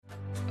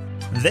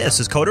This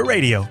is Coder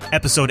Radio,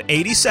 episode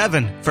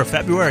 87 for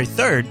February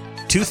 3rd,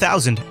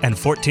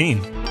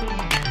 2014.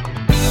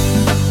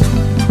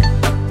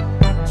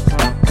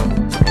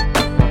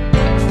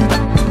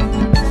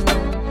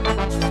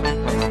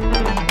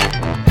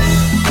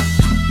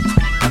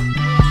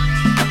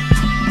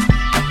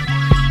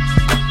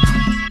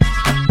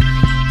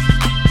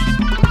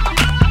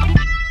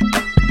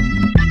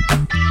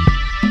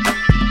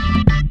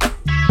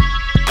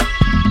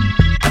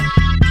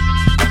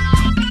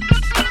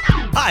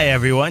 Hi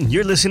everyone,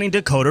 you're listening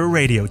to Coder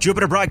Radio,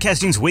 Jupiter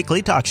Broadcasting's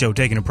weekly talk show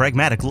taking a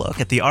pragmatic look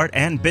at the art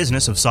and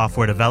business of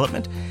software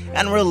development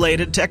and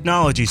related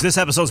technologies. This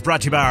episode is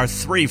brought to you by our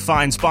three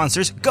fine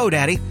sponsors,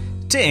 GoDaddy,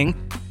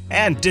 Ting,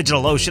 and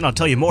DigitalOcean. I'll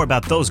tell you more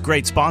about those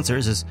great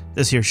sponsors as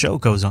this here show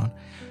goes on.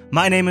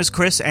 My name is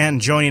Chris, and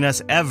joining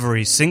us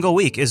every single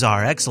week is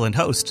our excellent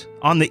host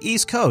on the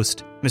East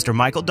Coast, Mr.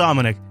 Michael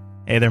Dominic.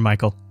 Hey there,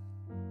 Michael.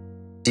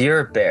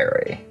 Dear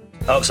Barry.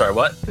 Oh, sorry,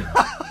 what?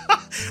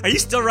 Are you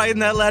still writing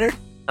that letter?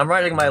 I'm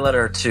writing my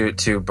letter to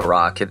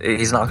Barack.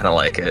 He's not going to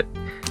like it.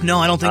 No,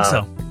 I don't think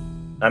so.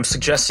 I'm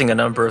suggesting a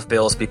number of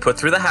bills be put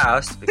through the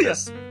House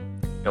because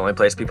the only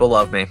place people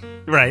love me.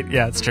 Right,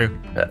 yeah, it's true.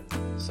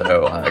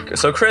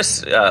 So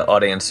Chris,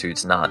 audience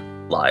who's not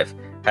live,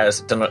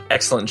 has done an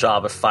excellent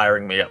job of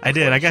firing me up. I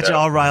did. I got you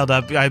all riled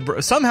up.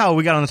 Somehow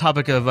we got on the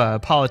topic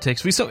of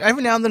politics.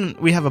 Every now and then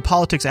we have a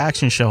politics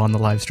action show on the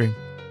live stream.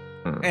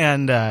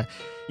 And, I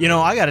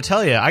got to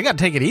tell you, I got to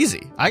take it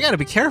easy. I got to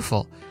be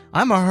careful.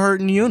 I'm a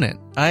hurting unit.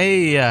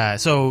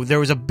 So there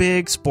was a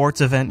big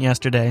sports event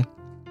yesterday.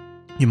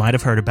 You might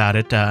have heard about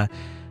it.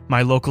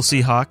 My local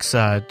Seahawks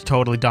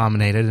totally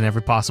dominated in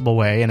every possible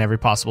way, in every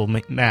possible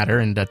matter,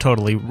 and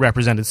totally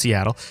represented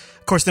Seattle.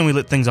 Of course, then we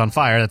lit things on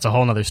fire. That's a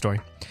whole other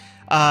story.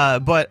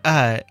 But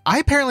I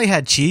apparently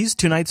had cheese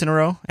 2 nights in a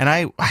row, and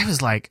I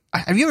was like,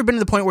 have you ever been to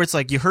the point where it's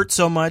like you hurt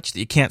so much that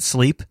you can't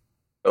sleep?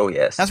 Oh,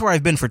 yes. That's where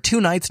I've been for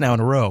 2 nights now in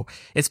a row.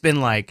 It's been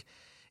like...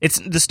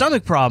 the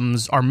stomach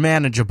problems are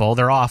manageable.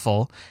 They're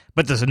awful,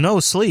 but there's no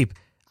sleep.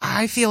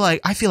 I feel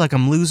like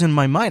I'm losing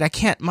my mind. I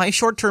can't. My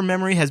short-term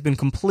memory has been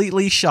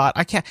completely shot.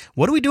 I can't.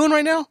 What are we doing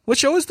right now? What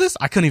show is this?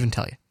 I couldn't even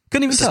tell you.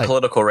 This is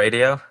political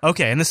radio.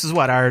 Okay, and this is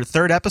what, our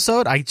 3rd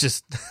episode?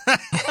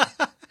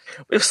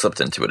 We've slipped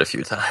into it a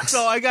few times.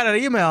 So I got an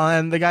email,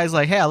 and the guy's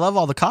like, "Hey, I love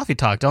all the coffee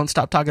talk. Don't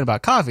stop talking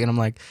about coffee." And I'm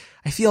like,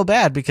 I feel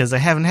bad because I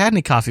haven't had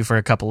any coffee for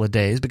a couple of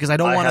days because I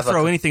don't want to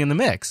throw anything in the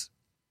mix.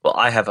 Well,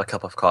 I have a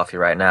cup of coffee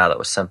right now that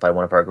was sent by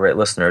one of our great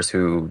listeners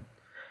who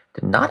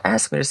did not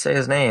ask me to say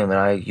his name, and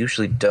I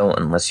usually don't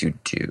unless you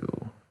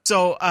do.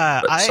 So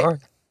sorry.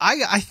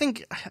 I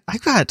think I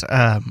got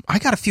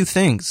a few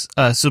things.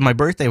 So my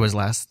birthday was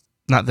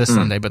not this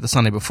Sunday, but the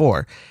Sunday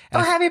before.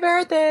 And happy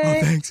birthday!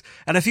 Oh, thanks.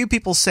 And a few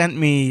people sent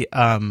me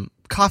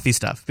coffee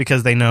stuff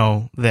because they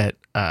know that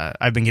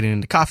I've been getting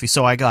into coffee.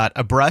 So I got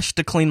a brush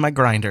to clean my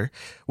grinder,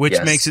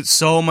 which makes it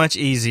so much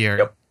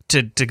easier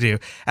to do.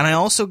 And I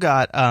also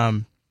got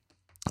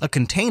a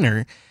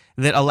container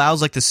that allows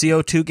like the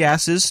CO2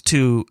 gases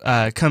to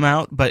come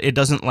out, but it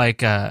doesn't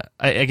I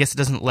guess it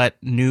doesn't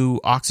let new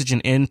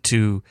oxygen in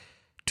to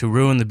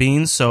ruin the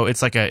beans. So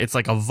it's like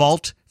a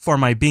vault for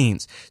my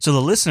beans. So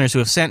the listeners who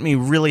have sent me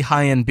really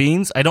high-end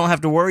beans, I don't have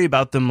to worry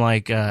about them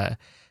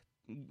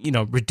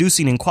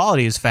reducing in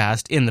quality as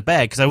fast in the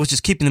bag because I was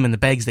just keeping them in the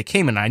bags they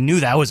came in. I knew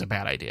that was a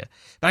bad idea,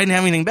 but I didn't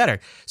have anything better.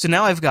 So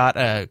now I've got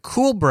a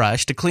cool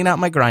brush to clean out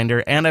my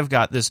grinder, and I've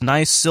got this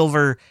nice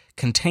silver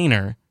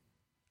container.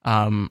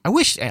 I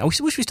wish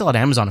we still had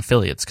Amazon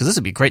affiliates because this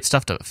would be great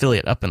stuff to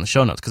affiliate up in the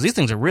show notes because these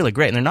things are really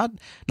great and they're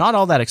not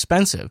all that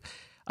expensive.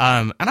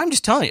 And I'm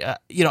just telling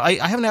you,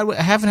 I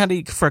haven't had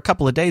it for a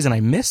couple of days and I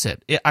miss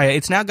it.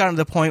 It's now gotten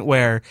to the point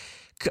where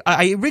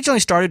I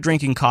originally started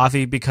drinking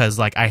coffee because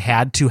like I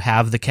had to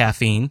have the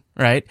caffeine,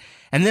 right?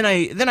 And then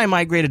I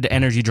migrated to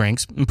energy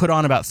drinks and put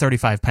on about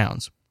 35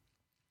 pounds.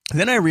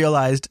 Then I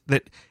realized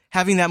that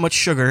having that much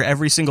sugar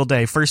every single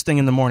day, first thing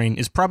in the morning,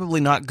 is probably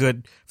not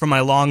good for my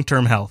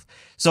long-term health.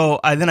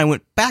 So then I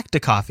went back to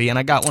coffee, and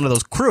I got one of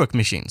those Keurig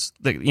machines,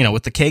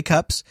 with the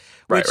K-cups.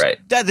 Right.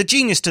 The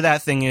genius to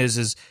that thing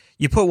is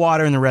you put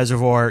water in the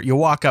reservoir, you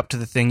walk up to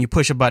the thing, you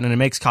push a button, and it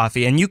makes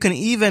coffee. And you can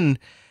even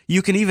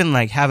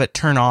like have it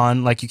turn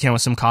on like you can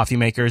with some coffee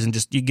makers, and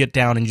just you get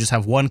down and you just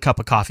have 1 cup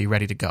of coffee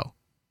ready to go.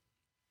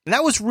 And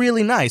that was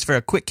really nice for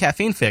a quick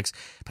caffeine fix,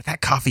 but that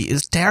coffee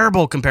is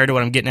terrible compared to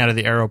what I'm getting out of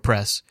the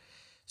AeroPress.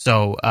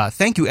 So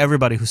thank you,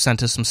 everybody who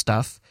sent us some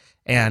stuff.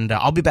 And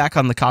I'll be back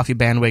on the coffee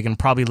bandwagon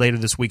probably later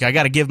this week. I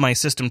got to give my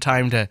system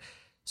time to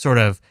sort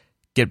of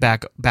get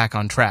back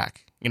on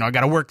track. I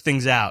got to work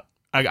things out.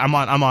 I'm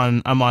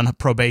on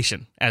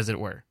probation, as it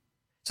were.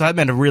 So that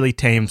meant a really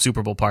tame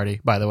Super Bowl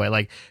party, by the way.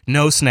 Like,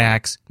 no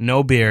snacks,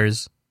 no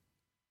beers.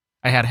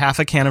 I had half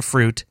a can of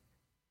fruit,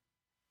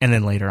 and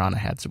then later on I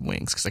had some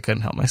wings because I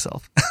couldn't help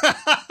myself.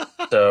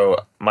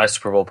 So my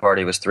Super Bowl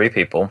party was 3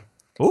 people.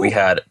 Ooh. We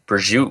had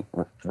prosciutto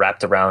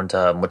wrapped around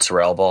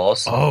mozzarella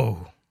balls.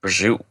 Oh.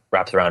 Prosciutto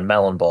wrapped around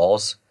melon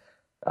balls.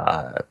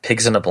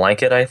 Pigs in a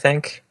blanket, I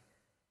think.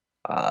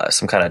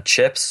 Some kind of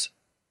chips.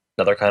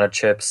 Another kind of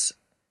chips.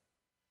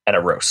 and a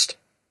roast.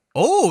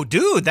 Oh,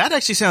 dude, that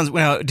actually sounds.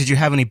 Well, did you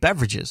have any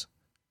beverages?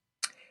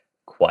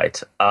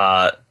 Quite.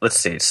 Let's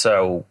see.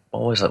 So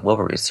what was it? What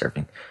were we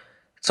serving?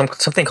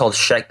 Something called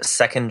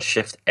Second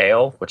Shift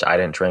Ale, which I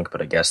didn't drink,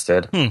 but a guest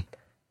did.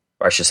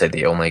 Or I should say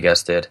the only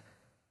guest did.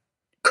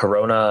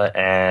 Corona,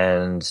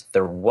 and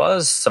there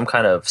was some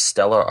kind of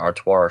Stella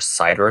Artois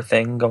cider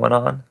thing going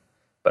on,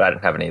 but I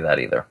didn't have any of that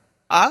either.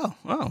 Oh,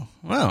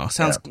 wow.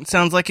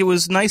 Sounds like it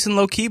was nice and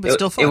low key, but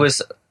still fun. It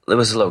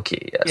was low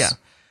key, yes.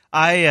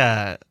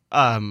 Yeah.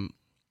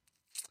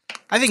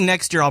 I think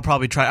next year I'll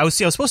probably try. I was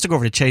supposed to go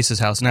over to Chase's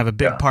house and have a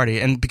big party,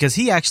 and because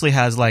he actually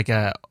has like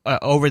a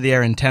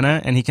over-the-air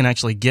antenna, and he can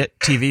actually get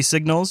TV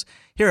signals.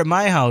 Here at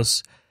my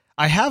house,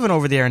 I have an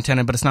over-the-air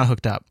antenna, but it's not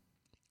hooked up,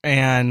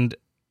 and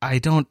I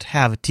don't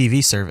have a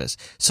TV service.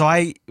 So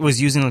I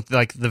was using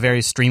like the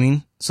various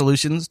streaming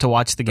solutions to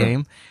watch the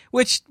game,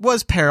 which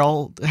was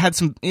peril. Had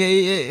some.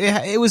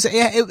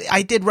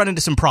 I did run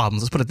into some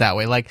problems. Let's put it that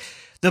way. Like,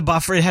 the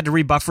buffer, it had to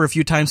rebuffer a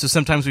few times, so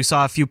sometimes we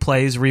saw a few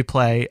plays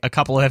replay a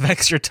couple of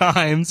extra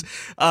times,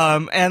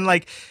 and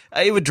like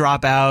it would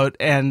drop out,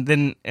 and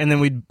then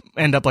we'd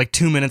end up like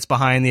 2 minutes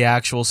behind the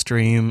actual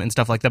stream and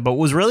stuff like that. But what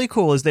was really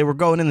cool is they were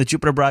going in the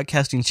Jupiter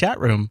Broadcasting chat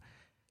room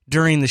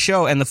during the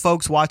show, and the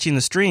folks watching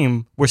the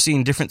stream were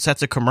seeing different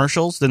sets of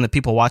commercials than the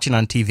people watching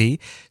on TV.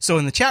 So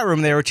in the chat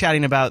room, they were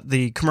chatting about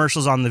the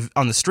commercials on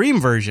the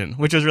stream version,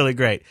 which was really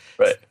great.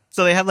 Right.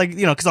 So they had like,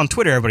 because on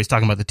Twitter everybody's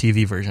talking about the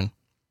TV version.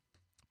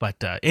 But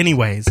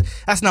anyways,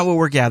 that's not what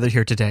we're gathered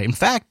here today. In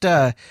fact,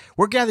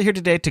 we're gathered here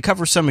today to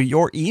cover some of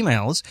your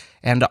emails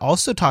and to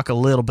also talk a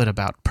little bit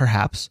about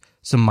perhaps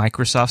some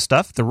Microsoft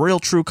stuff, the real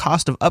true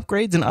cost of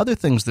upgrades, and other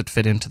things that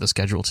fit into the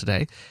schedule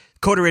today.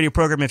 Coder Radio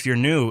program, if you're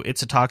new,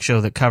 it's a talk show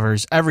that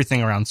covers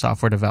everything around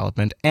software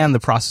development and the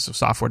process of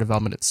software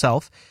development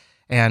itself.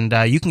 And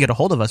you can get a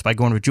hold of us by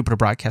going to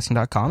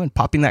jupiterbroadcasting.com and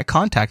popping that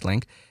contact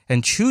link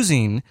and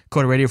choosing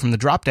Coder Radio from the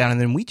drop-down,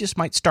 and then we just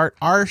might start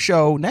our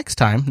show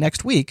next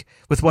week,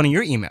 with one of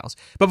your emails.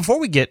 But before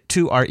we get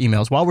to our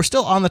emails, while we're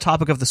still on the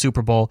topic of the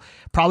Super Bowl,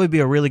 probably be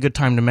a really good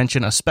time to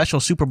mention a special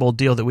Super Bowl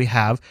deal that we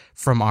have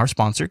from our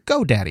sponsor,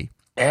 GoDaddy.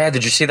 Yeah,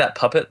 did you see that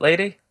puppet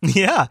lady?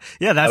 Yeah,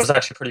 that was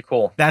actually pretty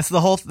cool. That's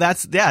the whole.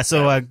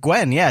 So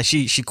Gwen,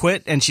 she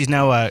quit, and she's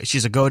now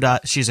she's a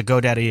GoDaddy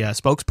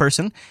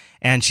spokesperson,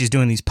 and she's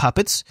doing these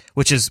puppets,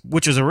 which is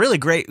a really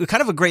great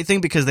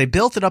thing, because they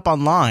built it up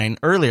online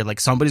earlier, like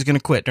somebody's going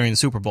to quit during the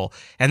Super Bowl,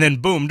 and then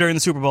boom, during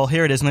the Super Bowl,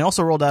 here it is, and they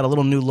also rolled out a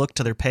little new look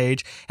to their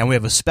page, and we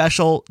have a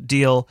special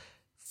deal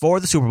for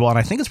the Super Bowl, and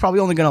I think it's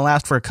probably only going to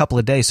last for a couple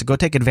of days, so go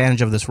take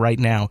advantage of this right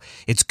now.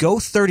 It's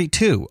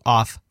Go32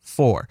 off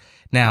 4.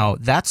 Now,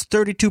 that's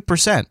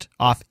 32%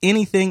 off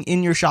anything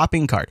in your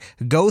shopping cart.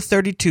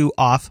 Go32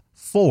 off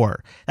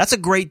 4. That's a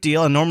great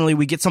deal, and normally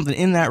we get something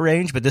in that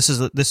range, but this is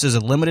a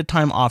limited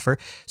time offer.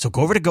 So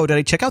go over to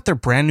GoDaddy, check out their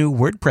brand new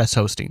WordPress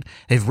hosting.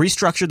 They've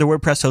restructured the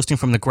WordPress hosting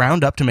from the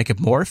ground up to make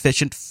it more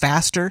efficient,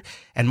 faster,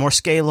 and more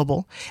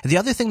scalable. And the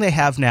other thing they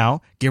have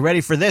now, get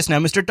ready for this. Now,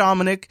 Mr.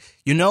 Dominic,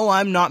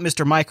 I'm not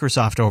Mr.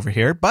 Microsoft over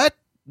here, but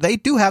they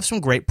do have some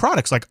great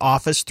products like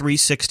Office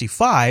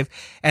 365,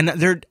 and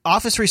their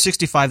Office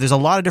 365, there's a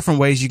lot of different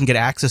ways you can get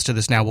access to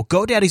this now. Well,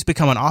 GoDaddy's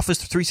become an Office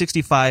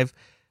 365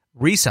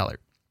 reseller,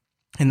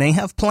 and they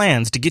have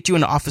plans to get you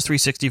into Office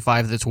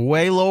 365 that's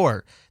way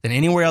lower than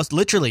anywhere else.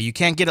 Literally, you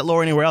can't get it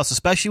lower anywhere else,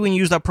 especially when you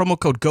use that promo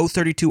code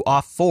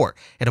Go32OFF4.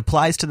 It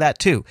applies to that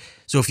too.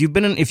 So if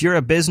you're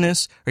a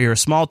business or you're a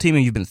small team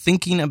and you've been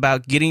thinking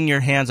about getting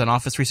your hands on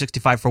Office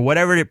 365 for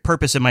whatever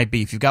purpose it might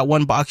be, if you've got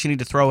one box you need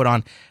to throw it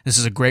on, this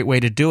is a great way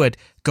to do it.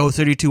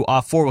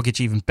 Go32OFF4 will get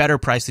you even better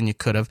price than you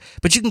could have.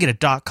 But you can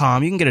get a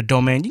 .com, you can get a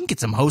domain, you can get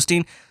some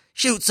hosting.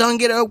 Shoot, son,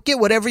 get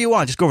whatever you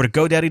want. Just go over to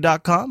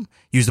GoDaddy.com,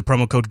 use the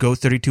promo code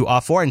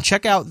Go32OFF4, and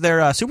check out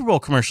their Super Bowl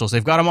commercials.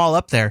 They've got them all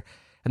up there,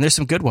 and there's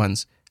some good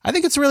ones. I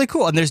think it's really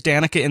cool. And there's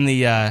Danica in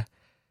the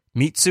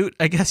meat suit,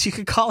 I guess you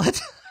could call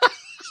it.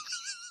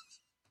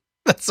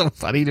 That's so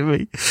funny to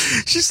me.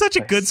 She's such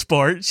a good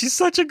sport.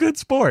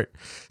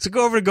 So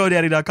go over to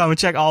GoDaddy.com and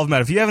check all of them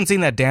out. If you haven't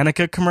seen that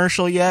Danica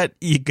commercial yet,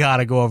 you got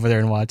to go over there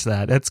and watch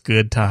that. That's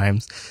good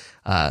times.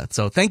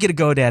 So thank you to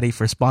GoDaddy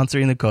for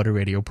sponsoring the Coder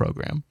Radio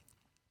program.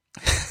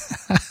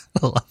 I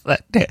love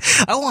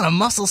that. I want a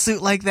muscle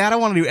suit like that. I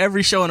want to do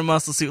every show in a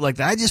muscle suit like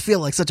that. I just feel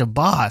like such a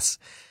boss.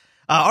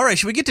 All right,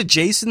 should we get to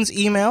Jason's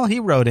email?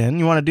 He wrote in.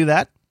 You want to do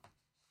that?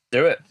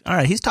 Do it. All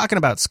right, he's talking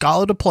about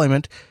Scala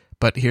deployment,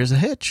 but here's a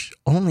hitch.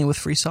 Only with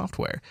free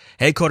software.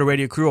 Hey, Coder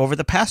Radio crew, over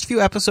the past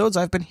few episodes,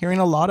 I've been hearing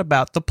a lot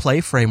about the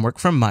Play framework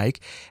from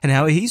Mike and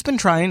how he's been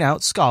trying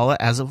out Scala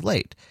as of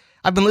late.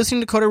 I've been listening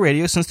to Coder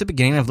Radio since the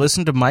beginning. I've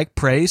listened to Mike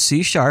praise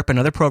C# and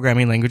other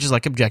programming languages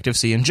like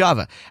Objective-C and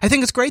Java. I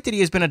think it's great that he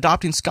has been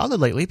adopting Scala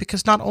lately,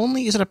 because not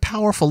only is it a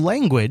powerful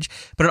language,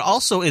 but it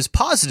also is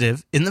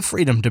positive in the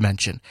freedom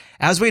dimension.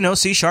 As we know,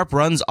 C#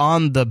 runs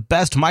on the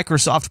best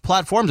Microsoft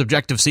platforms,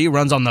 Objective-C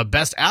runs on the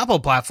best Apple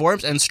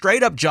platforms, and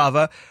straight up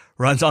Java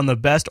runs on the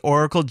best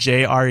Oracle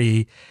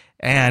JRE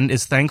and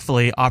is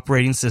thankfully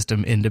operating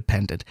system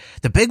independent.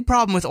 The big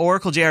problem with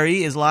Oracle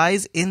JRE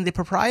lies in the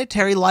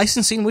proprietary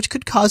licensing, which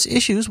could cause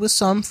issues with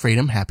some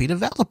freedom-happy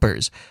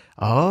developers.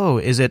 Oh,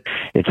 is it?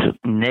 It's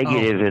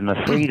negative in the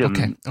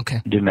freedom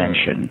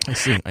dimension.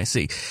 I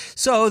see.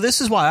 So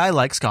this is why I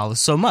like Scala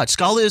so much.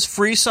 Scala is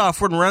free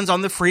software and runs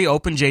on the free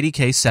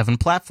OpenJDK 7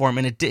 platform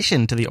in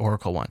addition to the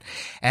Oracle one.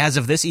 As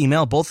of this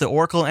email, both the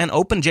Oracle and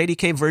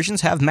OpenJDK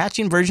versions have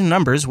matching version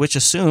numbers, which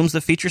assumes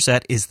the feature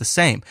set is the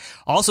same.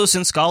 Also,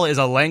 since Scala is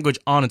a language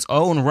on its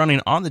own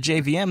running on the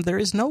JVM, there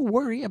is no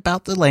worry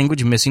about the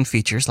language missing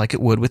features like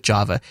it would with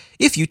Java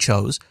if you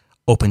chose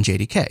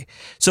OpenJDK.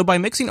 So by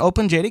mixing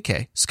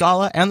OpenJDK,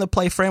 Scala, and the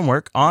Play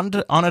framework on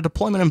a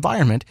deployment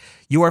environment,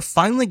 you are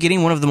finally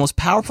getting one of the most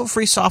powerful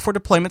free software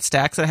deployment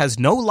stacks that has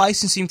no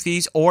licensing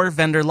fees or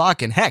vendor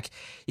lock-in. Heck,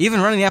 even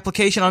running the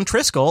application on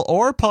Triskel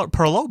or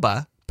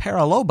Paraloba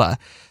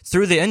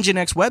through the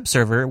Nginx web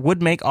server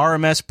would make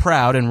RMS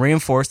proud and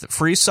reinforce that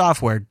free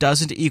software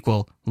doesn't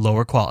equal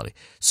lower quality.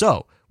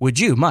 So, would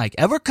you, Mike,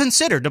 ever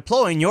consider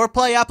deploying your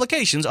Play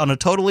applications on a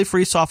totally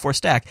free software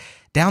stack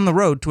down the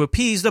road to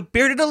appease the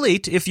bearded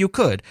elite if you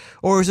could?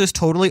 Or is this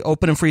totally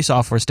open and free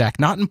software stack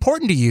not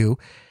important to you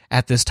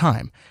at this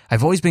time?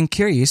 I've always been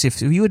curious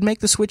if you would make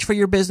the switch for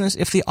your business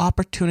if the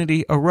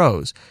opportunity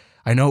arose.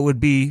 I know it would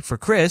be for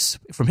Chris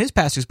from his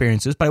past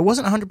experiences, but it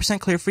wasn't 100%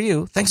 clear for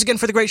you. Thanks again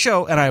for the great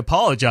show, and I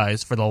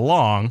apologize for the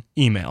long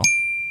email.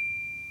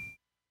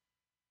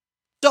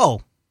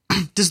 So,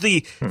 does the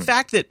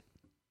fact that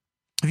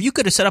if you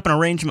could have set up an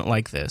arrangement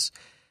like this,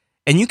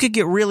 and you could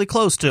get really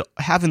close to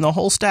having the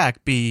whole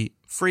stack be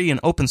free and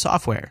open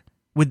software,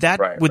 would that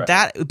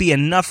that be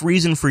enough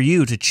reason for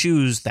you to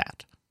choose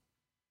that?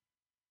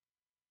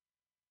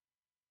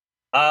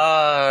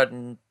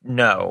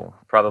 No,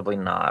 probably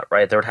not.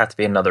 Right, there would have to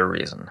be another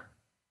reason.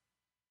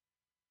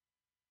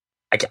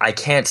 I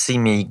can't see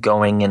me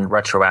going and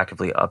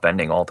retroactively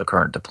upending all the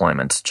current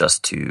deployments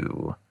just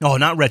to. Oh,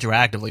 not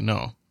retroactively,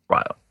 no.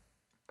 Right.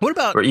 What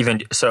about, or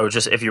even so?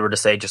 Just if you were to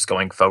say just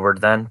going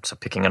forward, then so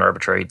picking an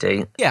arbitrary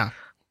date. Yeah.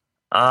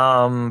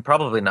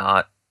 Probably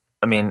not.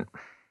 I mean,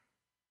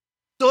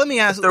 so let me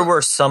ask. If there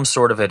were some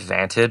sort of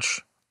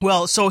advantage.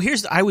 Well, so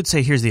I would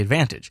say here's the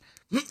advantage: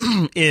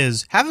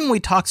 is haven't we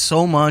talked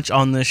so much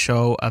on this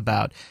show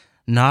about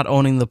not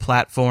owning the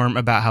platform,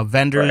 about how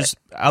vendors,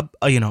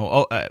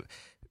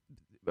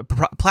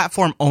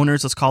 platform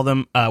owners, let's call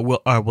them,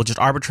 will just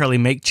arbitrarily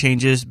make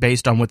changes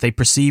based on what they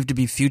perceive to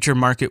be future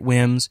market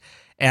whims.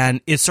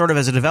 And it sort of,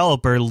 as a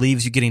developer,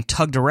 leaves you getting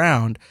tugged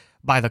around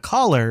by the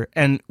collar.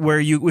 And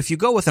if you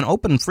go with an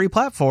open free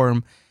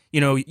platform,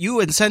 you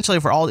essentially,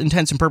 for all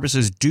intents and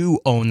purposes, do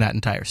own that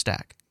entire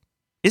stack.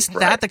 Isn't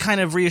that the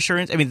kind of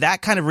reassurance? I mean,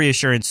 that kind of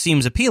reassurance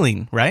seems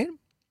appealing, right?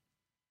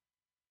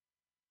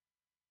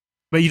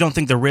 But you don't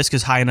think the risk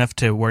is high enough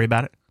to worry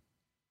about it?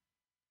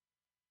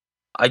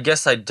 I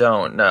guess I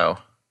don't know.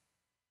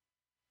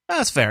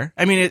 That's fair.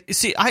 I mean,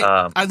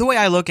 the way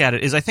I look at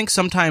it is I think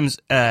sometimes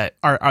the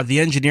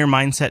engineer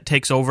mindset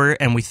takes over,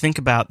 and we think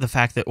about the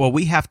fact that, well,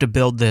 we have to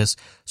build this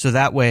so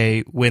that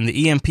way when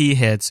the EMP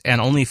hits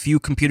and only a few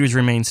computers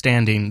remain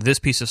standing, this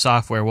piece of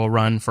software will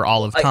run for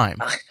all of time.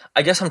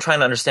 I guess I'm trying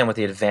to understand what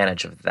the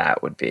advantage of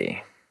that would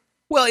be.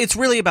 Well, it's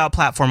really about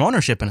platform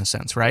ownership in a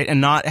sense, right?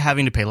 And not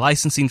having to pay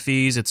licensing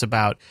fees. It's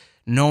about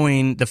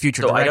knowing the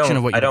future direction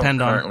of what you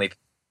depend on.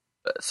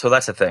 So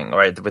that's the thing,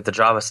 right? With the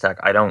Java stack,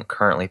 I don't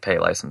currently pay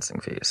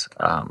licensing fees.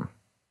 I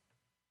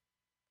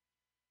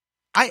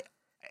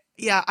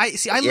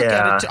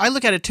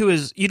look at it too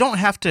as you don't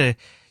have to.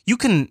 You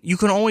can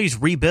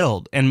always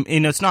rebuild, and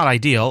it's not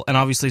ideal, and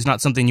obviously it's not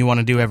something you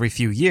want to do every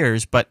few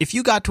years. But if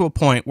you got to a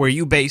point where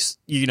you base,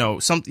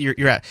 something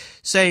you're at,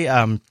 say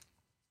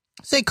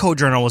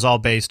CodeJournal was all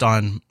based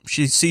on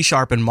C#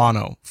 and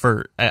Mono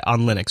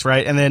on Linux,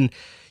 right? And then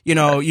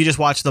you just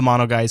watch the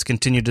Mono guys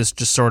continue to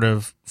just sort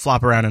of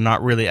flop around and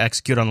not really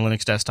execute on the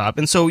Linux desktop.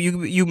 And so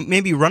you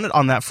maybe run it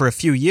on that for a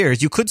few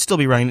years. You could still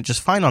be running it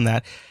just fine on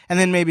that. And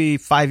then maybe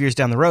 5 years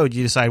down the road,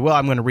 you decide, well,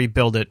 I'm going to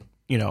rebuild it,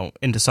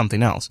 into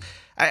something else.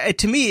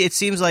 To me, it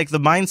seems like the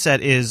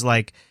mindset is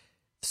like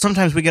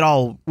sometimes we get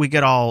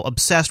all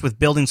obsessed with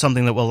building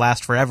something that will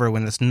last forever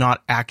when it's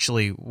not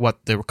actually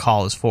what the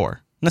call is for.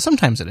 Now,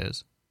 sometimes it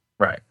is.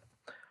 Right.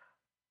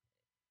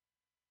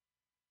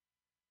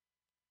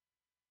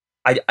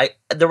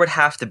 There would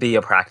have to be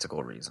a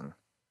practical reason,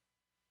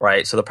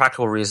 right? So the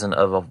practical reason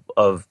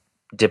of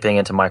dipping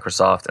into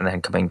Microsoft and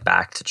then coming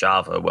back to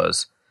Java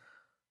was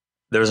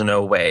there's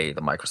no way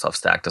the Microsoft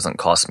stack doesn't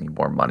cost me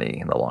more money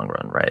in the long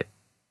run, right?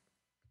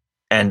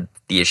 And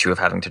the issue of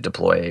having to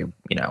deploy,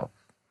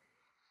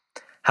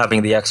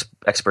 having the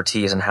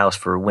expertise in-house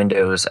for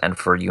Windows and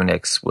for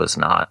Unix was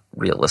not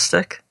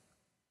realistic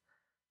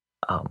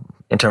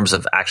in terms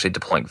of actually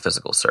deploying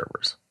physical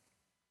servers.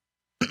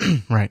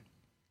 Right.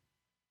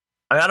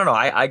 I don't know.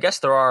 I guess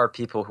there are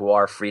people who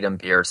are freedom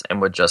beards and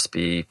would just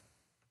be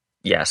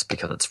yes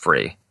because it's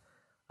free.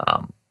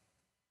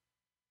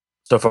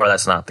 So far,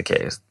 that's not the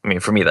case. I mean,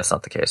 for me, that's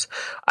not the case.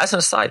 As an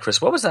aside, Chris,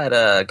 what was that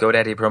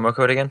GoDaddy promo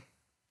code again?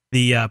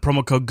 The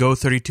promo code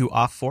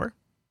GO32OFF4.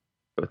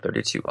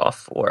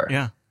 GO32OFF4.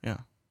 Yeah.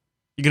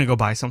 You going to go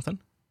buy something?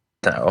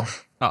 No.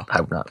 Oh.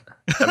 I would not.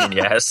 I mean,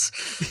 yes.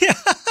 Yeah.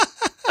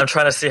 I'm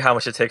trying to see how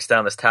much it takes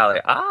down this tally.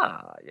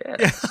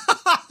 Yeah.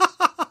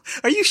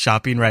 Are you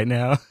shopping right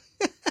now?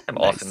 I'm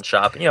often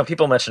shopping.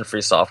 People mention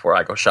free software.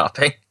 I go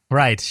shopping.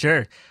 Right,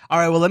 sure. All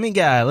right, well, let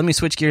me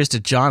switch gears to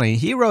Johnny.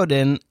 He wrote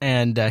in,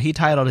 and he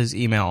titled his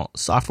email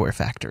Software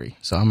Factory,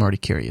 so I'm already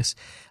curious.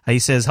 He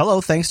says,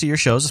 hello, thanks to your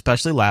shows,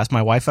 especially last,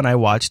 my wife and I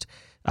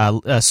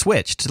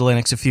switched to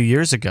Linux a few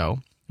years ago,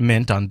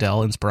 Mint on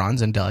Dell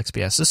Inspirons and Dell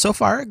XPSs. So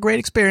far, a great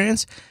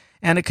experience,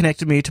 and it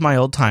connected me to my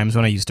old times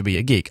when I used to be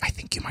a geek. I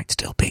think you might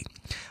still be.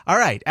 All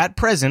right, at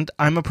present,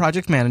 I'm a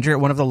project manager at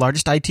one of the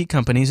largest IT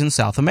companies in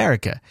South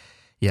America.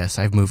 Yes,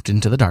 I've moved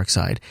into the dark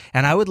side.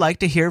 And I would like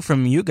to hear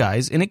from you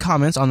guys any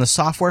comments on the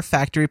software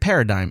factory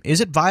paradigm. Is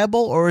it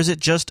viable or is it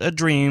just a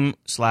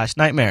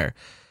dream/nightmare?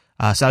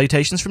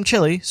 Salutations from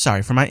Chile.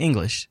 Sorry for my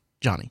English,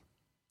 Johnny.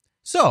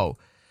 So,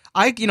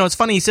 it's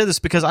funny he said this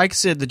because I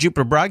said that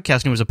Jupiter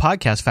Broadcasting was a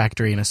podcast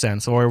factory in a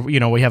sense, or we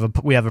have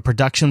a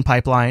production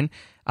pipeline,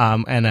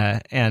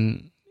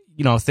 and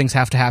things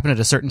have to happen at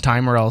a certain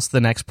time or else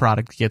the next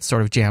product gets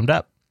sort of jammed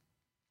up.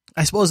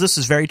 I suppose this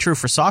is very true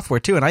for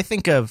software too, and I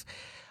think of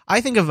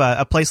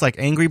a place like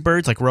Angry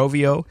Birds, like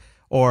Rovio,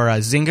 or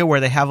Zynga, where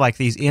they have like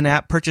these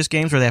in-app purchase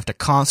games where they have to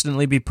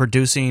constantly be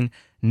producing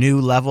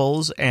new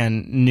levels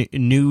and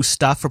new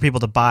stuff for people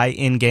to buy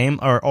in-game,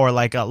 or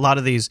like a lot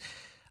of these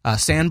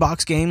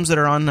sandbox games that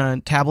are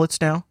on tablets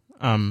now.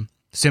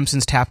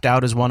 Simpsons Tapped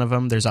Out is one of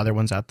them. There's other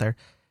ones out there.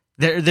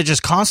 They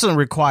just constantly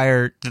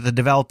require that the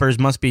developers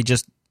must be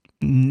just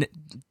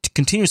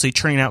continuously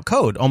churning out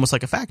code, almost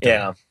like a factory.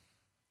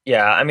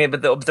 Yeah, I mean,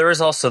 but there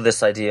is also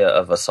this idea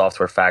of a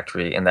software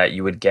factory in that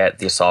you would get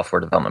the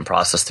software development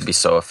process to be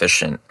so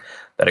efficient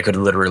that it could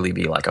literally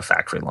be like a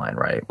factory line,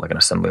 right? Like an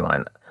assembly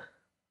line.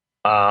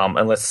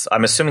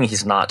 I'm assuming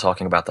he's not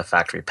talking about the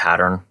factory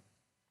pattern,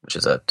 which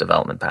is a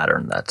development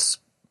pattern. That's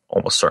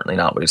almost certainly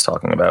not what he's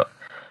talking about.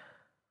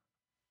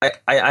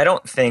 I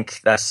don't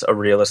think that's a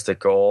realistic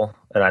goal,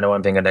 and I know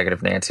I'm being a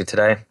negative Nancy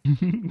today.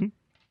 And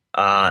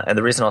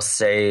the reason I'll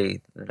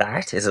say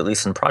that is, at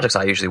least in projects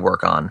I usually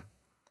work on,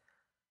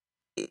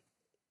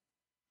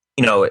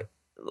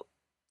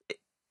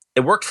 it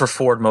worked for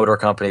Ford Motor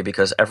Company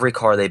because every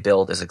car they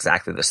build is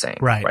exactly the same.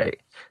 Right?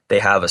 They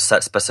have a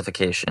set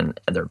specification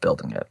and they're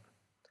building it.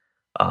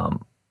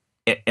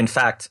 In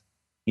fact,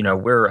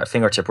 we're at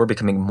Fingertip, we're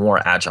becoming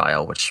more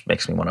agile, which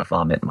makes me want to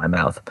vomit in my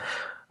mouth.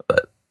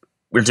 But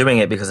we're doing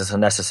it because it's a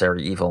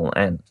necessary evil,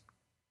 and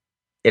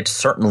it's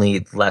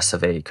certainly less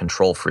of a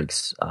control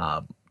freaks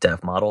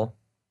dev model,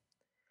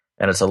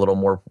 and it's a little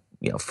more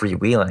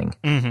freewheeling.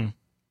 Mm-hmm.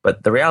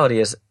 But the reality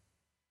is,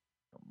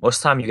 most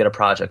of the time you get a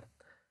project,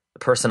 the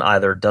person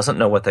either doesn't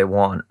know what they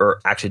want or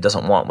actually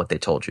doesn't want what they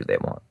told you they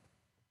want.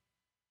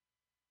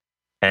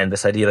 And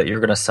this idea that you're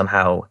going to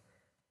somehow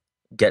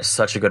get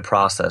such a good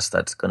process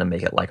that's going to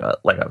make it like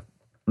a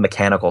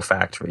mechanical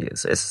factory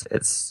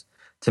is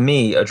to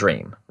me a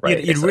dream.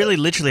 Right? You'd really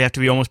literally have to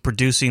be almost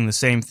producing the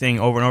same thing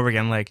over and over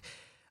again. Like,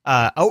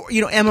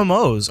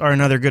 MMOs are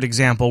another good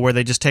example where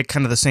they just take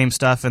kind of the same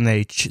stuff and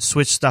they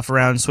switch stuff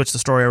around, switch the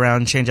story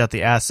around, change out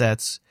the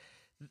assets.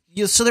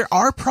 So there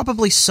are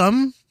probably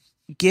some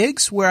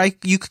gigs where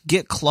you could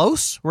get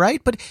close, right?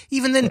 But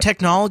even then,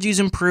 technologies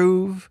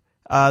improve.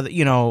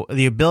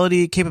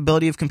 The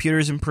capability of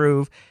computers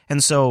improve,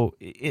 and so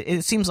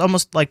it seems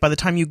almost like by the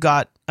time you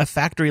got a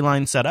factory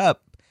line set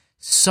up,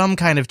 some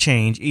kind of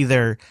change,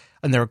 either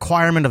in the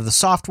requirement of the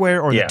software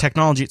or the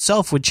technology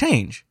itself, would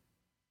change.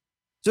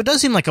 So it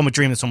does seem like a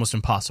dream that's almost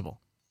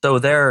impossible. So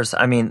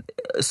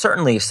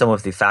certainly some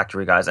of the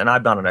factory guys, and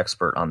I'm not an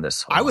expert on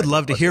this. I would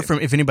love to hear from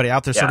if anybody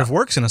out there sort of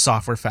works in a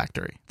software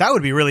factory. That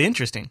would be really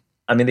interesting.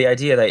 I mean, the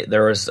idea that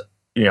there is,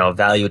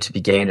 value to be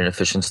gained and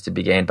efficiency to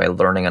be gained by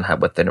learning on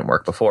what didn't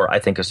work before, I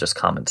think is just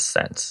common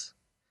sense.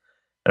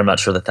 And I'm not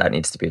sure that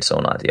needs to be its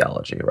own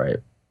ideology, right?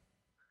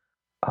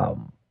 I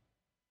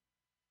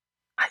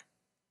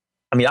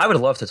would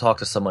love to talk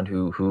to someone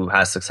who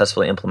has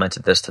successfully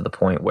implemented this to the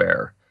point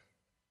where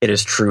it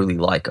is truly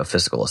like a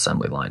physical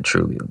assembly line,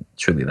 truly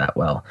that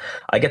well.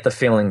 I get the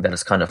feeling that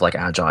it's kind of like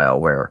agile,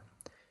 where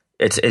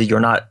it's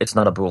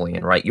not a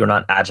Boolean, right? You're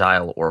not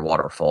agile or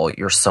waterfall.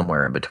 You're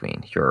somewhere in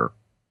between.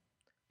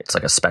 It's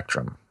like a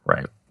spectrum,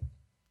 right?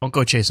 Don't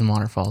go chasing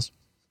waterfalls.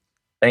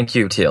 Thank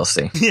you,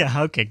 TLC.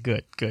 Yeah. Okay.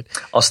 Good.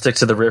 I'll stick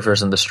to the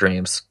rivers and the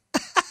streams.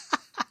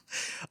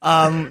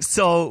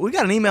 So we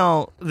got an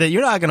email that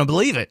you're not going to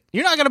believe it.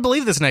 You're not going to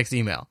believe this next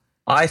email.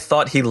 I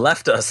thought he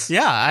left us.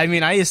 Yeah, I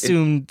mean, I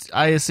assumed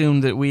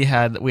that we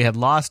had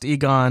lost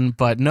Egon,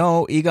 but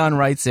no. Egon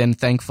writes in.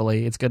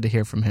 Thankfully, it's good to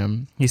hear from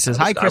him. He says,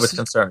 "Hi, Chris." I was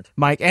concerned,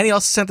 Mike, and he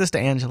also sent this to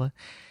Angela.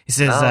 He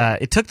says,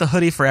 "It took the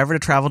hoodie forever to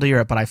travel to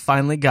Europe, but I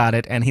finally got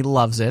it, and he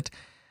loves it."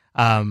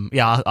 I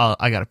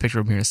got a picture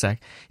of him here in a sec.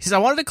 He says, "I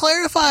wanted to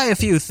clarify a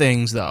few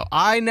things, though.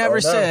 I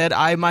never said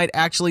I might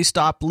actually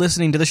stop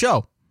listening to the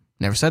show.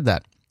 Never said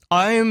that.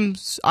 I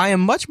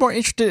am much more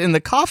interested in the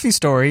coffee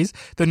stories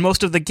than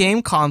most of the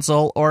game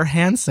console or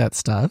handset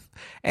stuff.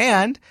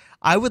 And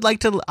I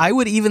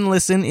would even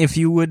listen if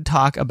you would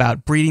talk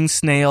about breeding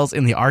snails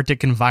in the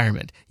Arctic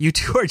environment. You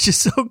two are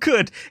just so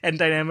good and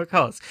dynamic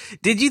hosts.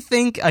 Did you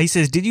think, he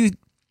says, did you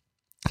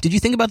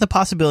think about the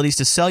possibilities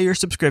to sell your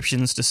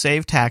subscriptions to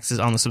save taxes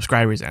on the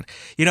subscribers end?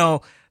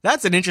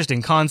 That's an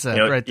interesting concept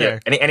right there.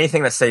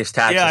 Anything that saves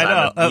taxes, I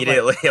know. I'm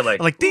immediately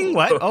like ding,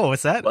 what? Oh,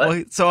 what's that? What?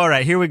 Well, so, all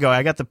right, here we go.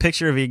 I got the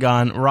picture of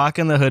Egon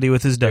rocking the hoodie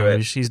with his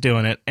Doge. He's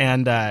doing it.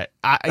 And not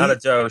a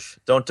Doge.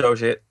 Don't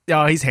Doge it.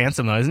 Oh, he's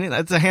handsome, though, isn't he?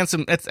 That's a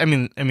handsome... I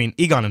mean,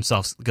 Egon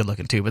himself's good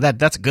looking, too, but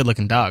that's a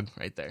good-looking dog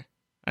right there.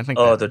 I think.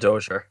 Oh, the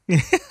Dozier.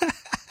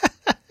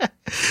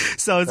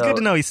 So it's good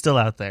to know he's still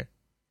out there.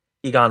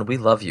 Egon, we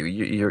love you.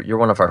 You're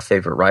one of our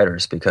favorite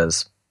writers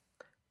because...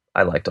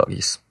 I like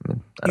doggies.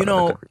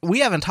 We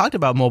haven't talked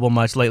about mobile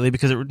much lately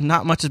because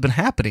not much has been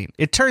happening.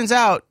 It turns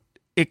out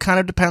it kind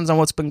of depends on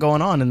what's been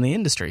going on in the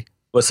industry.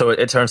 Well, so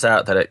it turns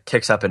out that it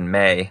kicks up in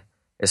May,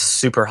 is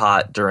super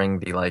hot during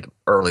the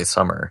early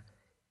summer,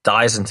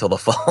 dies until the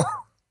fall.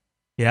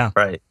 Yeah.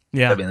 Right.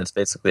 Yeah. I mean, that's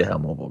basically how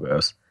mobile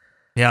goes.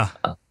 Yeah.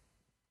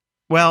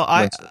 Well,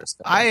 I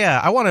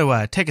want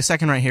to take a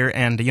second right here,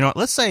 and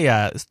let's say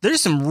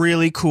there's some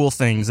really cool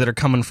things that are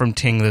coming from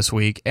Ting this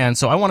week, and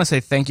so I want to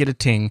say thank you to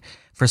Ting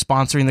for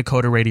sponsoring the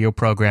Coder Radio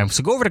program.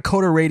 So go over to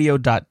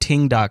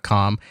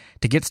coderradio.ting.com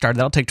to get started.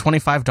 That'll take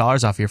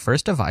 $25 off your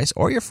first device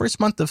or your first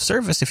month of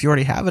service if you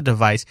already have a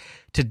device.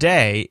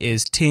 Today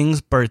is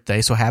Ting's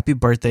birthday, so happy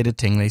birthday to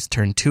Ting. They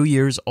turned 2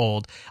 years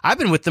old. I've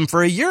been with them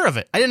for a year of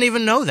it. I didn't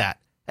even know that.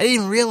 I didn't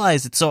even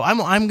realize it. So I'm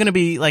going to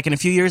be, in a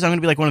few years, I'm going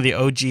to be like one of the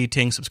OG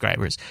Ting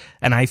subscribers.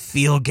 And I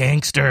feel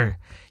gangster.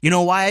 You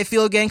know why I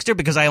feel gangster?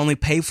 Because I only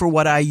pay for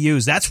what I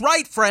use. That's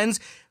right, friends.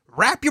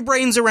 Wrap your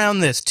brains around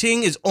this.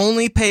 Ting is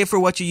only pay for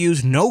what you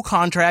use, no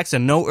contracts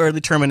and no early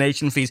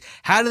termination fees.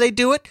 How do they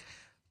do it?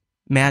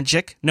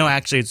 Magic. No,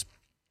 actually,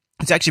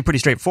 it's actually pretty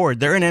straightforward.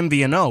 They're an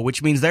MVNO,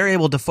 which means they're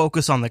able to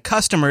focus on the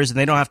customers and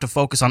they don't have to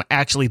focus on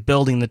actually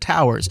building the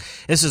towers.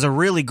 This is a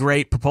really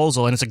great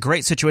proposal and it's a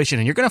great situation,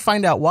 and you're going to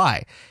find out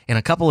why in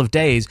a couple of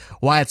days,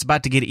 why it's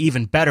about to get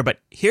even better. But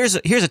here's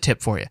a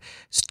tip for you.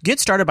 Get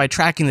started by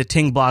tracking the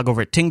Ting blog over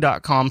at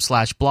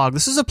ting.com/blog.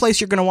 This is a place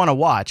you're going to want to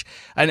watch.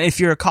 And if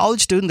you're a college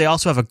student, they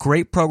also have a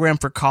great program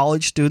for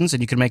college students,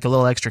 and you can make a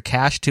little extra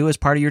cash too as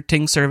part of your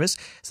Ting service.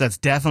 So that's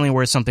definitely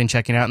worth something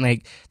checking out.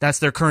 And that's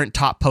their current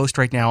top post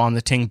right now on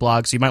the Ting blog.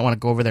 So you might want to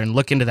go over there and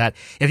look into that.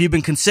 If you've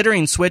been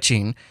considering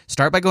switching,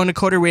 start by going to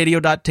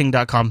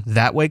coderradio.ting.com.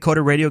 That way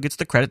Coder Radio gets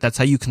the credit. That's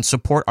how you can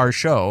support our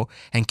show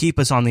and keep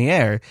us on the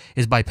air,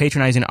 is by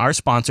patronizing our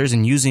sponsors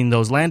and using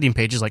those landing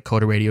pages like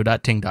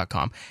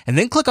coderradio.ting.com. And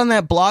then click on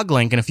that blog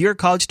link. And if you're a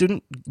college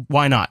student,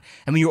 why not?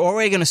 I mean, you're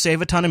already going to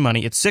save a ton of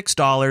money. It's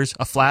 $6,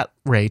 a flat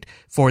rate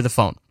for the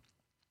phone.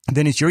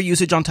 Then it's your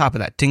usage on top of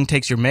that. Ting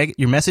takes your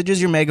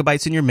messages, your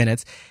megabytes, and your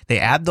minutes. They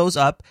add those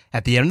up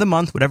at the end of the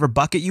month. Whatever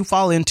bucket you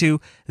fall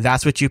into,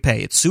 that's what you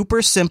pay. It's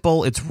super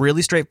simple. It's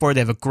really straightforward.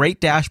 They have a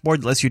great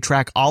dashboard that lets you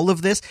track all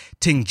of this.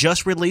 Ting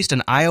just released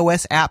an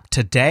iOS app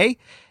today.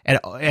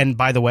 And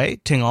by the way,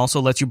 Ting also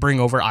lets you bring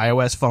over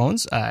iOS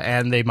phones,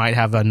 and they might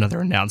have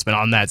another announcement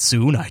on that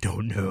soon. I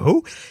don't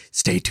know.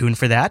 Stay tuned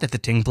for that at the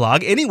Ting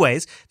blog.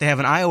 Anyways, they have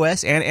an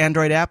iOS and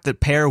Android app that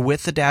pair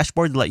with the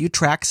dashboard to let you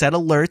track, set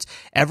alerts.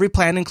 Every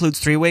plan includes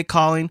three-way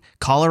calling,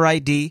 caller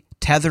ID,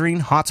 tethering,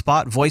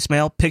 hotspot,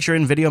 voicemail, picture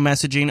and video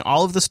messaging,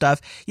 all of the stuff.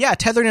 Yeah,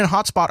 tethering and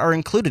hotspot are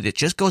included. It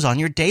just goes on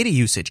your data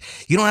usage.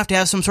 You don't have to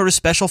have some sort of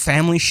special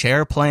family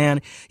share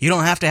plan. You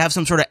don't have to have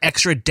some sort of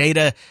extra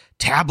data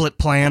tablet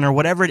plan or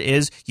whatever it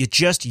is. You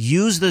just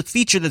use the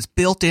feature that's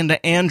built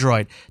into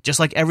Android, just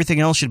like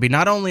everything else should be.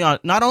 Not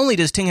only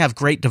does Ting have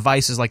great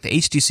devices like the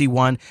HTC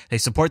One, they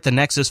support the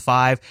Nexus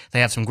 5.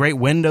 They have some great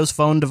Windows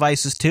Phone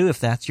devices too, if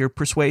that's your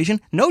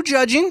persuasion. No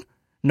judging.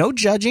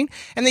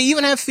 And they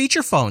even have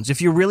feature phones.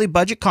 If you're really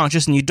budget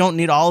conscious and you don't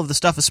need all of the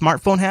stuff a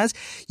smartphone has,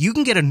 you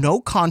can get a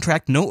no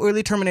contract, no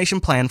early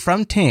termination plan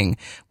from Ting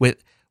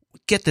with,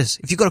 get this,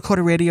 if you go to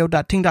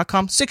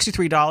coderradio.ting.com,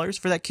 $63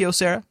 for that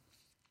Kyocera.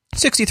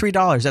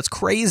 $63. That's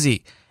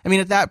crazy. I mean,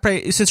 at that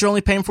price, since you're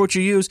only paying for what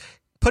you use,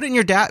 put it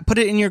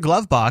in your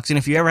glove box, and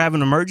if you ever have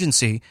an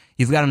emergency,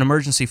 you've got an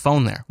emergency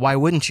phone there. Why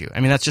wouldn't you? I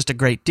mean, that's just a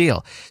great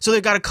deal. So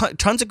they've got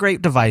tons of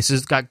great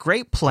devices, got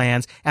great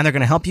plans, and they're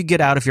going to help you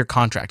get out of your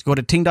contract. Go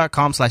to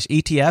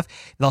ting.com/ETF.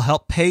 They'll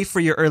help pay for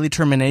your early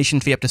termination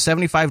fee up to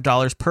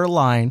 $75 per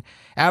line.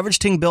 Average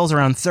Ting bill's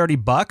around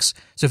 $30.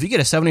 So if you get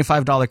a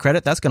 $75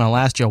 credit, that's going to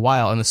last you a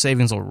while, and the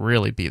savings will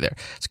really be there.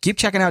 So keep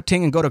checking out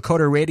Ting and go to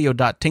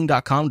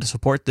coderradio.ting.com to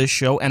support this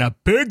show. And a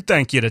big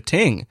thank you to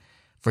Ting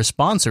for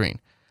sponsoring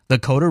the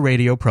Coder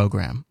Radio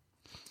program.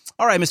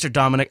 All right, Mr.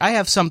 Dominic, I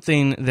have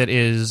something that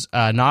is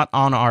not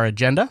on our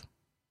agenda,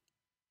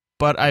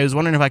 but I was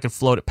wondering if I could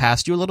float it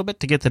past you a little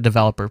bit to get the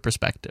developer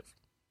perspective.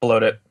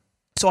 Float it.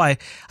 So I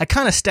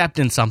kind of stepped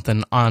in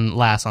something on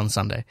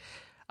Sunday.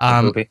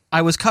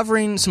 I was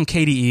covering some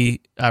KDE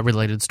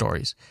related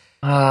stories.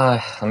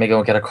 Let me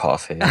go get a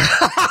coffee.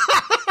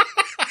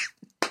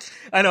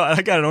 I know.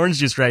 I got an orange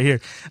juice right here.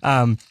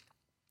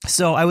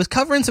 So I was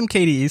covering some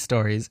KDE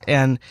stories,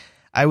 and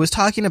I was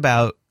talking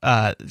about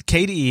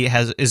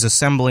KDE is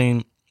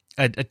assembling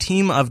a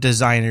team of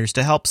designers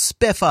to help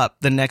spiff up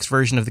the next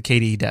version of the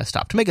KDE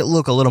desktop to make it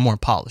look a little more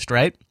polished,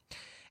 right?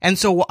 And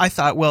so I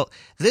thought, well,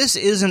 this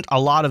isn't a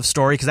lot of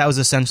story, because that was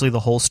essentially the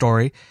whole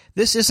story.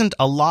 This isn't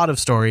a lot of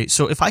story.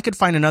 So if I could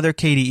find another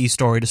KDE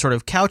story to sort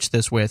of couch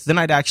this with, then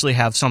I'd actually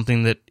have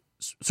something that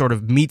sort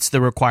of meets the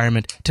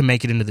requirement to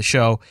make it into the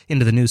show,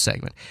 into the news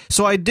segment.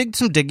 So I did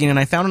some digging, and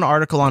I found an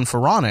article on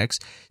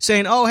Phoronix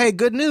saying, oh, hey,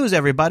 good news,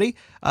 everybody.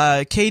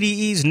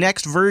 KDE's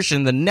next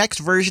version, the next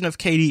version of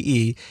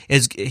KDE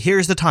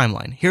here's the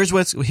timeline. Here's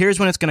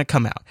when it's going to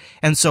come out.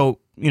 And so,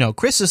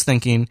 Chris is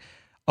thinking,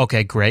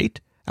 okay, great.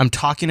 I'm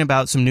talking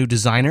about some new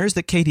designers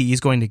that KDE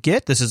is going to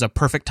get. This is a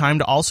perfect time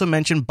to also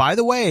mention, by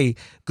the way,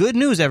 good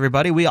news,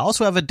 everybody. We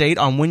also have a date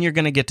on when you're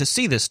going to get to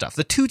see this stuff.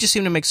 The two just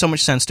seem to make so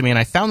much sense to me, and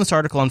I found this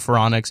article on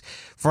Phoronix.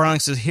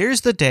 Phoronix says,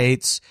 here's the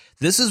dates.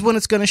 This is when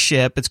it's going to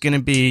ship. It's going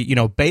to be,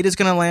 beta's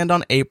going to land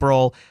on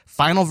April.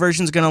 Final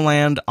version's going to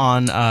land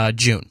on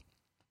June.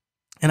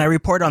 And I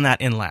report on that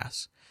in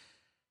LAS.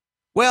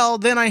 Well,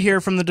 then I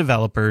hear from the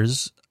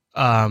developers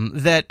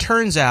that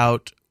turns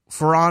out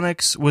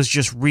Phoronix was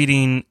just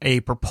reading a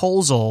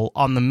proposal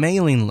on the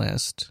mailing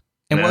list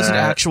and wasn't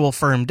actual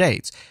firm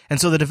dates. And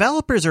so the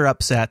developers are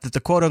upset that the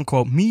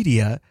quote-unquote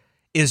media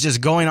is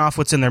just going off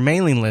what's in their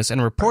mailing list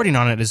and reporting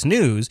on it as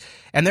news.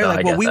 And they're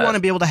like, well, we want to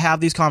be able to have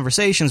these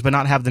conversations but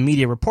not have the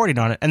media reporting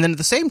on it. And then at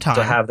the same time...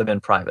 to have them in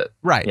private.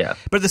 Right. Yeah.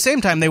 But at the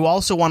same time, they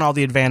also want all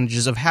the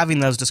advantages of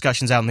having those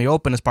discussions out in the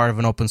open as part of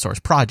an open source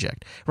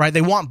project. Right? They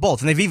want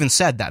both. And they've even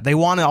said that. They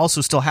want to also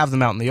still have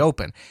them out in the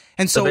open.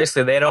 And so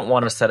basically, they don't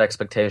want to set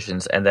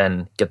expectations and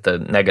then get the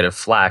negative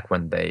flack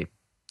when they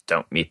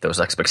don't meet those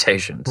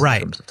expectations in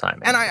terms of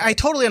timing. And I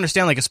totally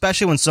understand, like,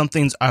 especially when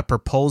something's a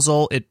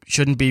proposal, it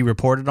shouldn't be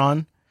reported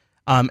on.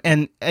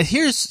 And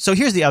here's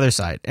the other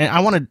side. And I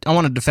want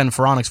to defend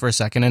Phoronix for a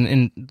second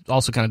and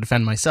also kind of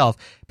defend myself,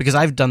 because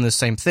I've done this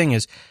same thing.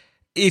 Is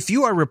if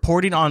you are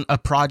reporting on a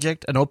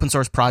project, an open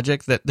source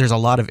project that there's a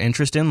lot of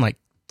interest in, like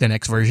the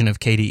next version of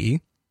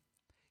KDE,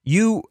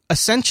 you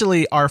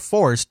essentially are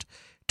forced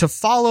to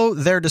follow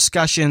their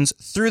discussions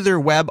through their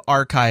web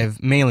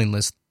archive mailing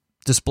list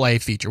display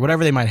feature,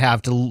 whatever they might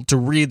have to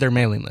read their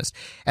mailing list.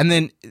 And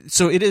then,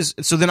 so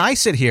then I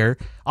sit here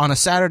on a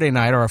Saturday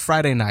night or a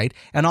Friday night,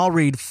 and I'll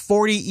read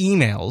 40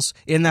 emails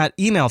in that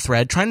email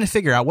thread, trying to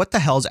figure out what the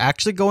hell's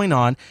actually going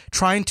on,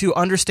 trying to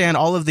understand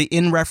all of the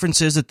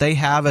in-references that they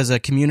have as a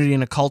community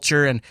and a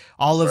culture, and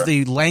all of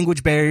the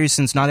language barriers,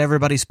 since not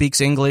everybody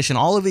speaks English, and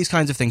all of these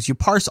kinds of things. You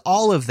parse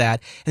all of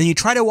that, and then you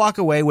try to walk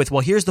away with,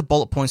 well, here's the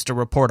bullet points to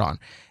report on.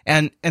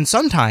 And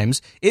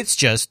sometimes it's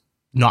just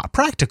not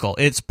practical.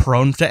 It's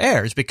prone to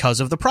errors because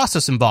of the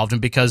process involved, and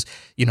because,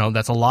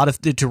 that's a lot of,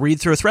 to read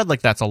through a thread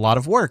like that's a lot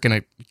of work, and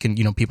it can,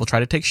 people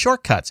try to take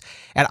shortcuts.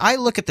 And I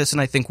look at this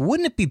and I think,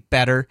 wouldn't it be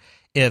better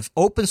if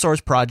open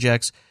source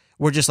projects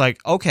were just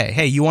like, okay,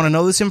 hey, you want to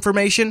know this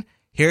information?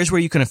 Here's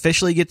where you can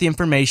officially get the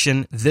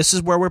information. This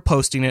is where we're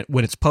posting it.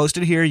 When it's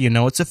posted here,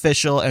 it's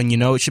official, and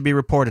it should be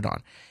reported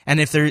on. And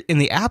if they're in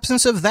the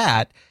absence of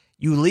that,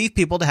 you leave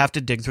people to have to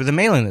dig through the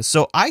mailing list.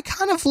 So I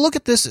kind of look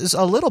at this as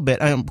a little bit,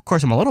 of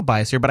course I'm a little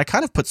biased here, but I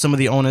kind of put some of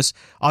the onus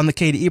on the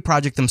KDE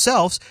project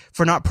themselves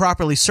for not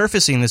properly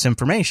surfacing this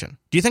information.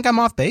 Do you think I'm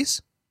off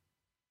base?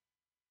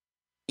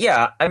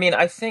 Yeah, I mean,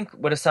 I think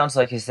what it sounds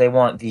like is they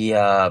want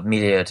the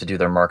media to do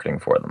their marketing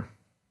for them.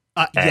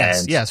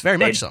 Yes, very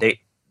much so.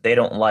 They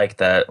don't like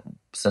that,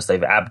 since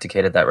they've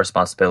abdicated that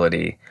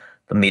responsibility,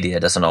 the media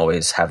doesn't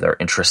always have their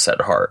interests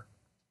at heart.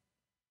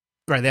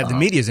 Right, they have the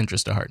media's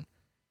interest at heart.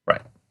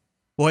 Right.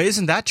 Boy,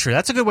 isn't that true?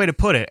 That's a good way to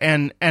put it.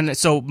 And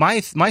so my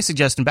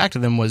suggestion back to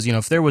them was,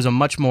 if there was a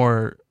much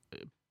more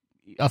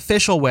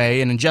official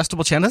way, an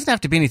ingestible channel, it doesn't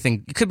have to be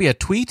anything. It could be a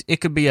tweet. It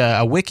could be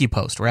a wiki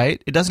post,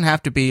 right? It doesn't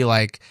have to be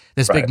like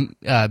this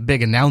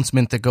big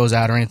announcement that goes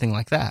out or anything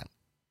like that.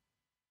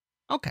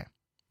 Okay.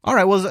 All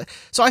right. Well,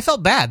 so I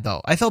felt bad, though.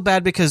 I felt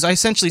bad because I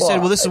essentially said,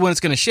 well, this is when it's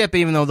going to ship,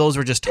 even though those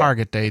were just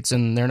target dates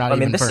and they're not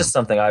even this firm. Is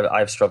something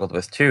I've struggled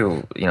with,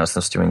 too,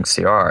 since doing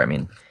CR. I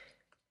mean,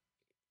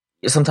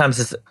 sometimes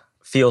it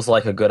feels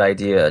like a good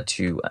idea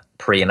to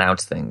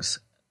pre-announce things,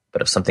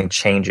 but if something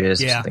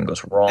changes, if something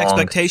goes wrong,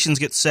 expectations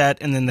get set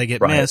and then they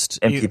get missed,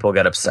 and people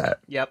get upset.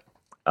 Yep.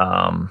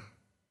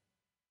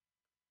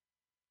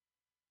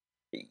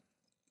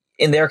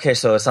 In their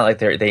case, though, it's not like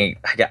they.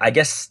 I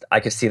guess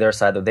I could see their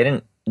side,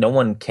 though. No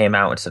one came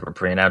out and said we're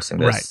pre-announcing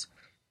this. Right.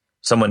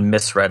 Someone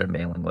misread a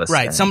mailing list.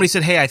 Right. Somebody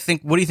said, "Hey,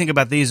 what do you think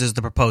about these as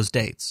the proposed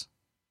dates?"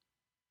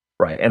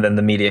 Right, and then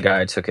the media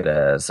guy took it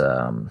as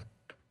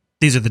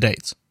these are the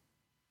dates.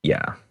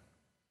 Yeah.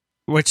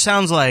 Which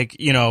sounds like,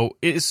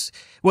 is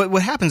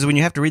what happens when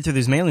you have to read through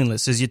these mailing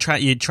lists is you try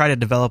to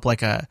develop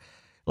like a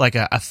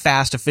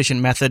fast,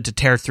 efficient method to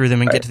tear through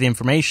them and get to the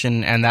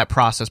information, and that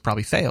process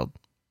probably failed.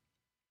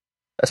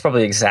 That's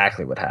probably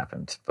exactly what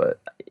happened,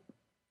 but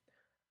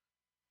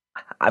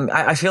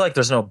I feel like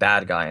there's no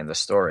bad guy in the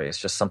story. It's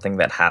just something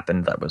that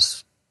happened that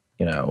was,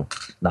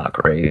 not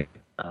great.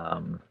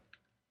 And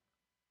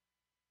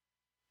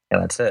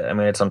that's it. I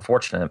mean, it's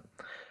unfortunate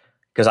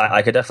because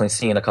I could definitely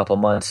see in a couple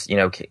months,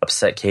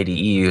 upset KDE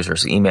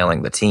users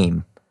emailing the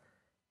team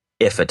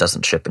if it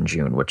doesn't ship in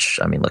June, which,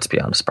 I mean, let's be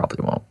honest,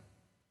 probably won't.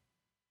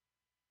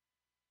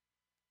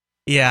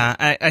 Yeah,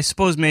 I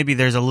suppose maybe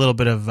there's a little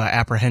bit of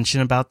apprehension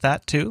about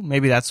that, too.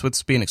 Maybe that's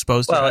what's being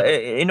exposed to.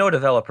 Well, no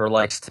developer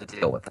likes to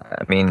deal with that.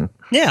 I mean...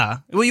 Yeah,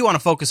 well, you want to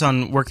focus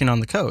on working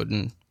on the code.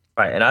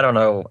 Right, and I don't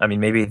know, I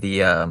mean, maybe the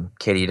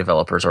KDE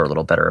developers are a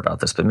little better about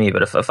this than me,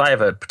 but if I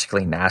have a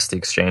particularly nasty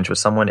exchange with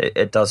someone,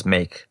 it does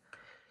make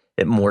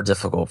it more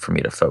difficult for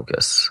me to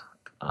focus.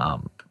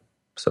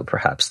 So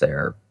perhaps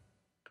they're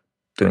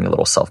doing a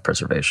little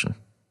self-preservation.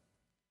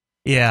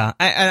 Yeah,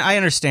 I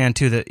understand,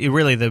 too, that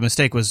really the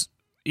mistake was,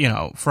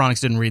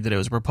 Phoronix didn't read that it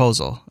was a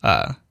proposal.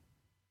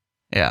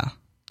 Yeah.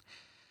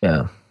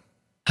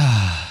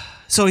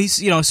 So so he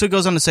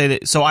goes on to say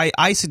that. So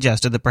I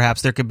suggested that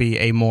perhaps there could be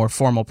a more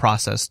formal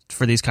process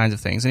for these kinds of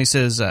things, and he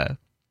says that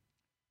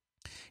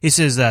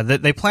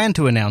they plan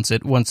to announce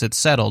it once it's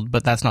settled,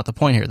 but that's not the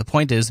point here. The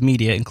point is,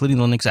 media, including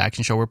the Linux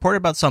Action Show, reported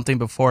about something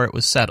before it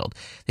was settled.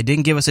 They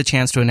didn't give us a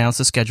chance to announce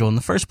the schedule in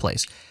the first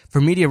place.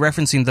 For media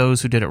referencing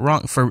those who did it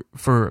wrong,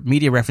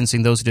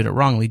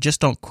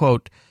 just don't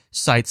quote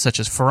sites such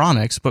as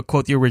Phoronix, but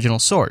quote the original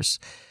source.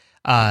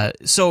 And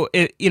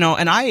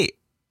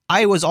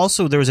I was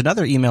also, there was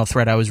another email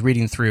thread I was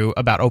reading through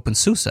about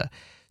OpenSUSE.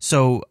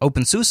 So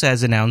OpenSUSE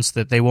has announced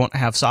that they won't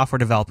have software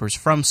developers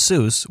from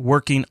SUSE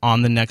working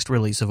on the next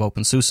release of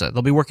OpenSUSE.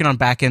 They'll be working on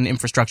back-end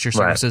infrastructure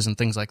services and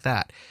things like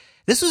that.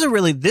 This was a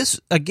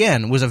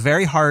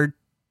very hard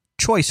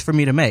choice for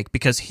me to make,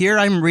 because here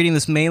I'm reading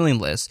this mailing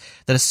list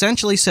that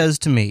essentially says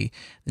to me,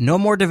 no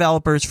more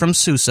developers from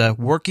SUSE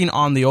working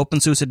on the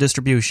OpenSUSE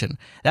distribution.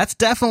 That's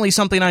definitely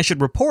something I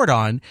should report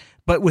on,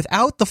 but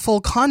without the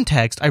full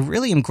context, I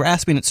really am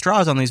grasping at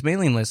straws on these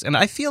mailing lists, and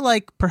I feel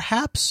like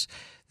perhaps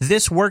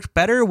this worked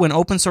better when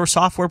open source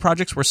software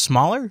projects were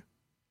smaller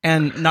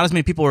and not as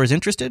many people were as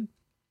interested.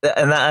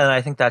 And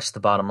I think that's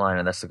the bottom line,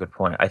 and that's a good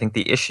point. I think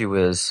the issue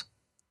is,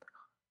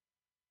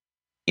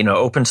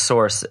 open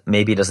source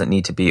maybe doesn't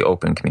need to be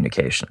open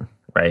communication,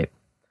 right?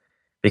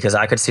 Because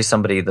I could see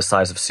somebody the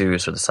size of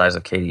SUSE or the size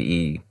of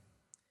KDE,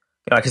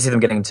 I could see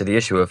them getting into the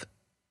issue of,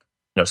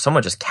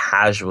 someone just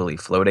casually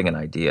floating an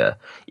idea,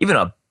 even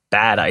a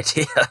bad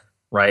idea,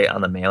 right,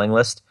 on the mailing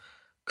list,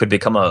 could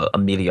become a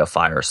media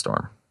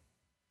firestorm.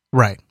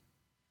 Right.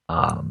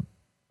 And,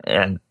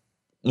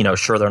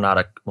 sure, they're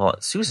not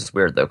SUSE is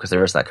weird, though, because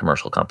there is that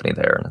commercial company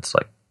there, and it's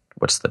like,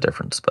 what's the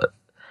difference? But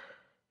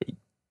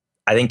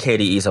I think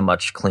KDE is a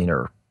much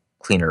cleaner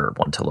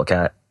one to look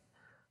at.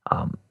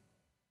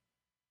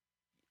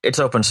 It's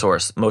open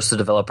source. Most of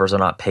the developers are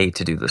not paid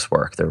to do this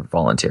work. They're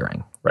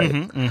volunteering, right?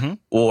 Mm-hmm.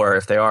 Or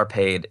if they are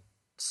paid,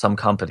 some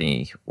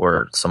company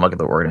or some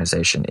other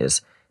organization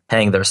is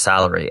paying their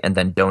salary and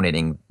then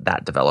donating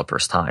that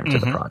developer's time to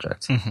the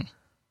project. Mm-hmm.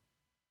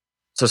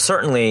 So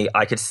certainly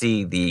I could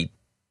see the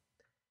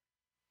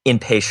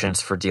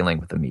impatience for dealing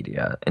with the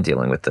media and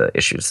dealing with the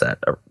issues that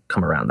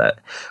come around that.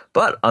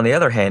 But on the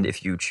other hand,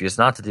 if you choose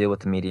not to deal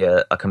with the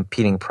media, a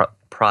competing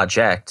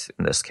project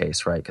in this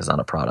case, right, because on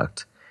a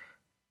product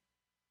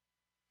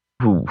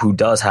who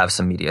does have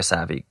some media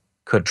savvy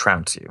could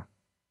trounce you.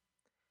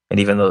 And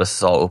even though this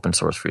is all open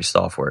source free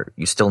software,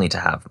 you still need to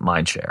have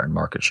mind share and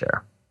market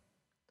share.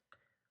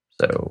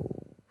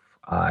 So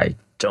I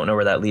don't know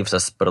where that leaves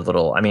us, but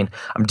I'm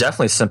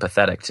definitely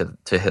sympathetic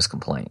to his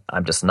complaint.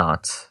 I'm just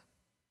not.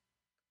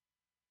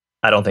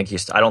 I don't think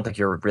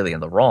you're really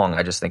in the wrong.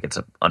 I just think it's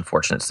an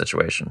unfortunate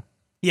situation.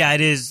 Yeah, it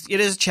is. It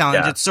is a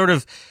challenge. Yeah. It's sort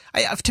of,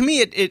 to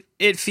me,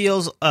 it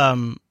feels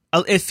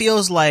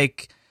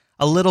like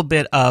a little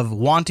bit of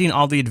wanting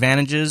all the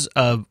advantages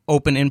of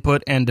open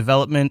input and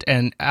development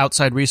and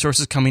outside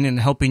resources coming in and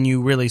helping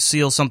you really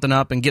seal something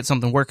up and get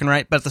something working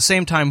right, but at the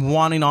same time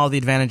wanting all the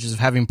advantages of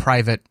having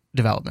private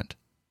development.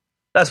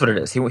 That's what it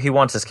is. He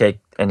wants his cake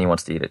and he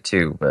wants to eat it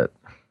too, but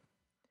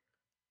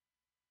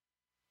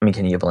I mean,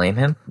 can you blame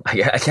him? I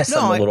guess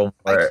no, I'm a little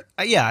more.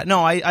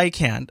 I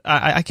can't.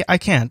 I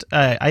can't.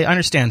 I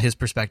understand his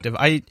perspective.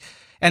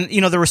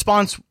 The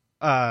response.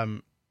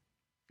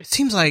 It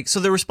seems like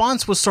the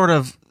response was sort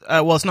of,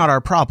 it's not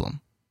our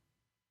problem,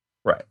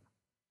 right?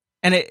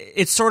 And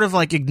it's sort of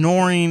like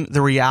ignoring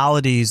the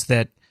realities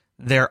that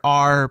there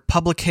are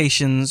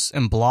publications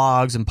and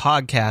blogs and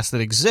podcasts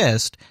that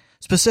exist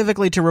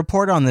specifically to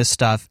report on this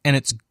stuff, and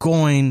it's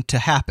going to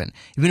happen.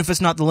 Even if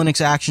it's not the Linux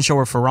Action Show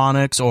or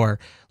Phoronix or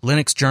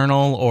Linux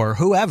Journal or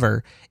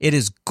whoever, it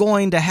is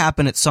going to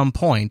happen at some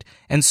point.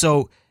 And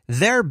so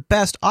their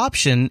best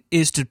option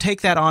is to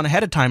take that on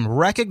ahead of time,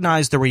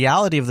 recognize the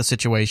reality of the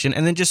situation,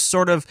 and then just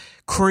sort of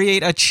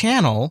create a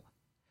channel,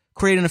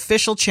 create an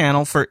official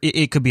channel for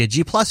it could be a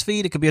G+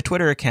 feed, it could be a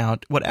Twitter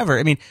account, whatever.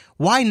 I mean,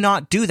 why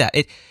not do that?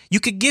 You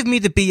could give me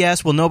the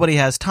BS, well, nobody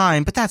has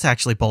time, but that's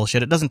actually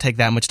bullshit. It doesn't take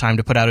that much time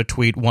to put out a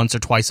tweet once or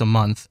twice a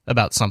month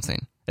about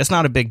something. It's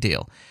not a big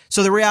deal.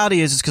 So the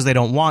reality is it's because they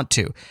don't want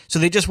to. So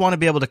they just want to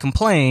be able to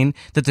complain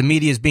that the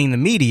media is being the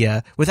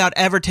media without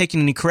ever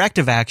taking any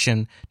corrective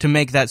action to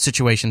make that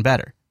situation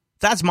better.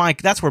 That's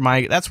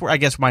where I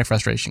guess my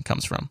frustration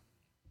comes from.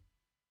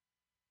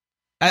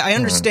 I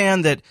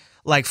understand that,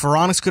 like,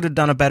 Phoronix could have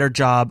done a better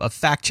job of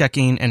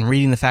fact-checking and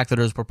reading the fact that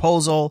it was a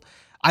proposal.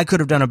 I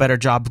could have done a better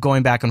job of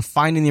going back and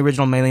finding the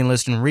original mailing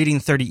list and reading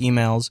 30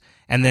 emails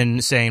and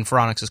then saying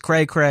Phoronix is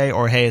cray-cray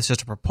or, hey, it's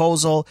just a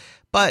proposal.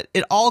 But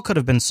it all could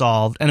have been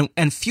solved,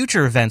 and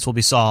future events will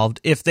be solved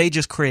if they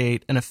just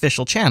create an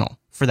official channel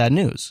for that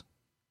news.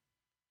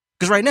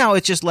 Because right now,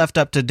 it's just left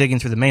up to digging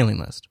through the mailing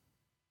list.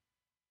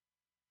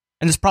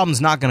 And this problem's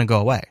not going to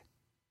go away.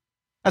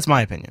 That's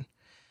my opinion.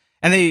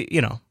 And they,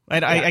 I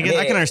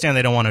can understand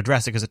they don't want to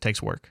address it because it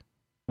takes work.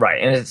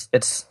 Right, and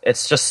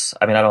it's just,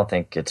 I don't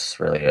think it's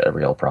really a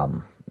real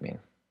problem.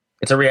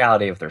 It's a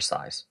reality of their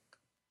size.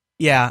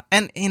 Yeah,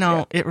 and,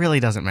 it really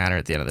doesn't matter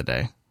at the end of the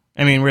day.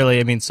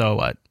 So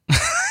what?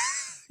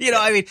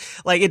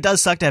 It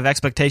does suck to have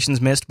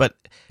expectations missed, but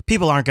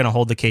people aren't going to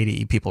hold the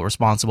KDE people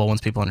responsible once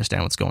people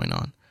understand what's going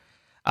on.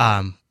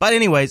 But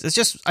anyways, it's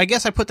just, I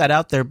guess I put that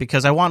out there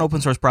because I want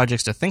open source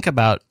projects to think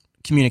about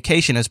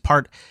communication as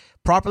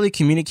properly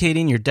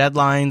communicating your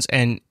deadlines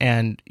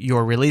and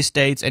your release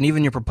dates and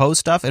even your proposed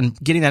stuff and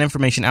getting that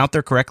information out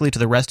there correctly to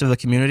the rest of the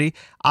community,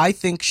 I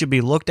think should be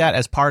looked at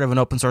as part of an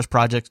open source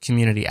project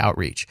community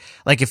outreach.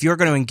 Like, if you're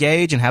going to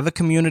engage and have a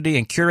community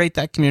and curate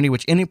that community,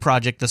 which any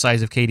project the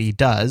size of KDE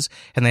does,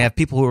 and they have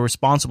people who are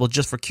responsible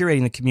just for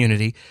curating the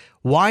community,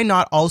 why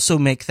not also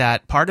make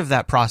that part of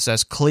that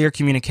process clear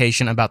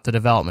communication about the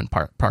development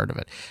part of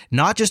it?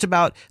 Not just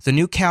about the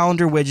new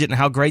calendar widget and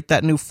how great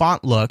that new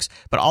font looks,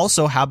 but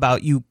also how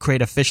about you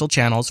create official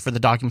channels for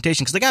the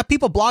documentation? Because they got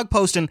people blog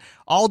posting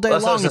all day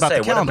long about the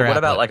calendar. What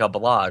about like a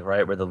blog,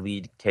 right, where the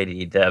lead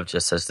KDE dev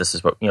just says this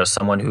is what,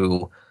 someone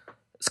who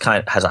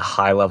has a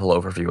high level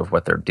overview of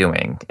what they're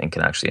doing and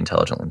can actually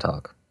intelligently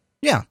talk.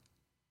 Yeah.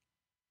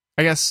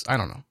 I guess, I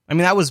don't know.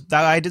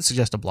 I did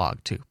suggest a blog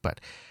too, but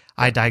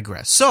I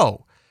digress.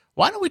 So,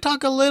 why don't we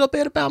talk a little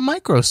bit about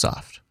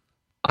Microsoft?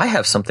 I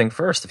have something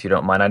first, if you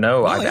don't mind. I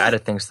know I've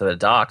added things to the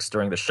docs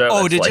during the show.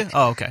 Oh, did you?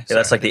 Oh, okay. Yeah,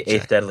 that's like the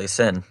 8th deadly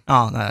sin.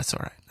 Oh, no, that's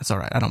all right. That's all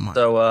right. I don't mind.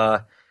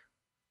 So,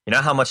 you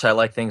know how much I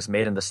like things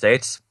made in the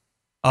States?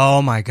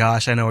 Oh my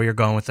gosh, I know where you're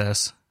going with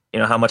this. You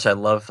know how much I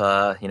love,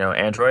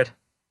 Android?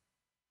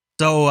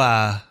 So,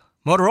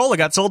 Motorola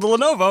got sold to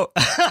Lenovo.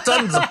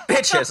 Sons of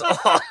bitches.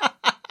 Oh.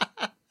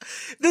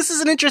 This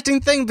is an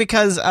interesting thing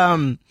because,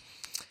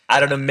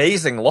 at an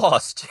amazing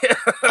loss, too.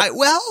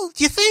 Do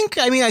you think?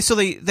 So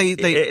they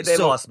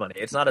lost money.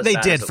 It's not as they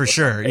bad did as it for looks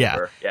sure. on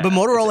paper. Yeah, but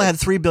Motorola had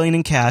 $3 billion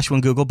in cash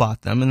when Google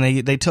bought them, and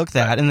they took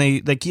that and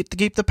they keep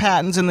the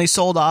patents, and they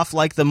sold off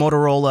like the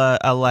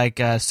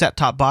Motorola set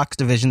top box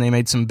division. They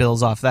made some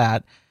bills off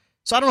that.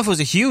 So I don't know if it was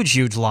a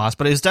huge loss,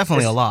 but it was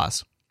definitely a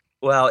loss.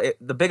 Well,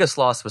 the biggest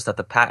loss was that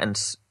the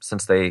patents,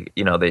 since they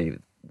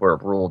were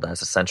ruled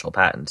as essential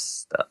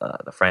patents,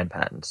 the FRAND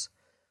patents,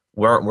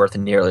 weren't worth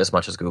nearly as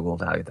much as Google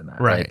valued them at,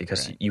 right?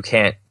 Because you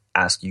can't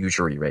ask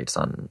usury rates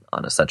on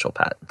essential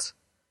patents.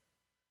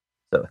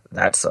 So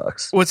that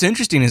sucks. What's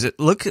interesting is it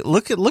looks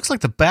like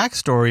the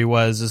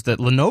backstory is that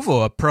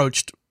Lenovo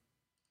approached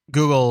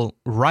Google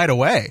right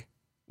away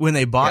when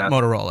they bought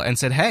Motorola and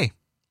said, "Hey,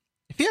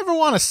 if you ever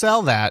want to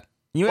sell that,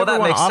 ever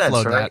want to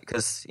offload that?"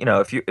 Because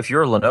if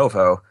you're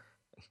Lenovo,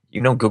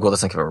 Google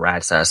doesn't give a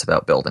rat's ass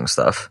about building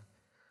stuff.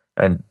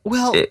 And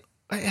I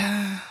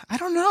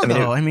don't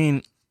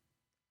know.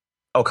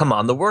 Oh, come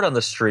on. The word on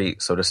the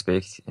street, so to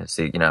speak,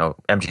 MG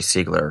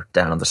Siegler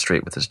down on the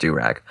street with his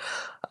do-rag,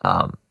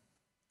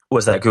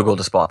 was that Google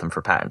just bought them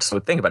for patents. So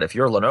think about it. If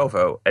you're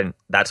Lenovo and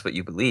that's what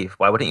you believe,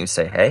 why wouldn't you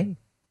say, hey?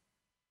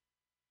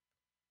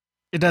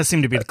 It does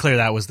seem to be clear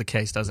that was the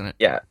case, doesn't it?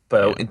 Yeah,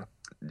 but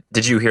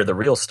did you hear the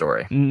real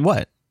story?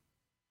 What?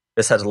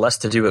 This has less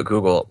to do with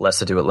Google, less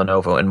to do with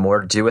Lenovo, and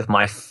more to do with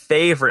my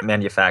favorite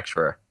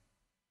manufacturer,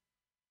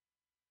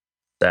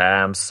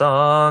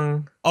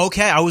 Samsung.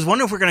 Okay, I was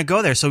wondering if we're going to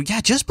go there. So,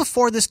 just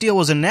before this deal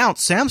was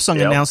announced,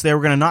 Samsung announced they were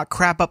going to not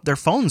crap up their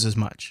phones as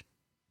much.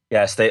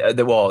 Yes, they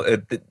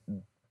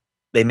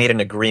made an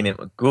agreement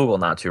with Google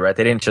not to, right?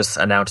 They didn't just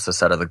announce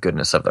this out of the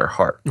goodness of their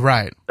heart.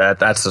 Right.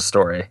 That's the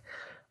story.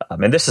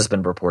 And this has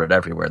been reported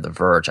everywhere. The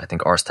Verge, I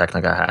think Ars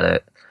Technica had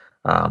it.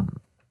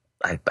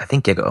 I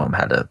think GigaOM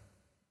had a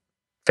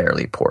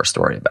fairly poor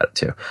story about it,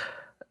 too.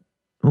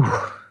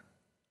 Ooh.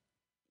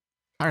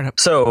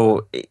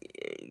 So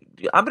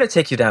I'm going to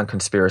take you down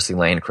conspiracy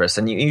lane, Chris,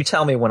 and you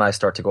tell me when I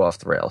start to go off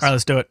the rails. All right,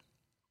 let's do it.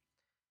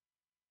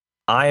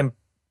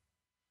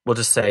 We'll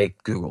just say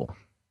Google,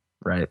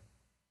 right?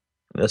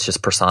 Let's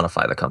just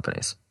personify the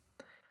companies.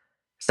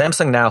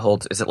 Samsung now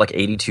holds, is it like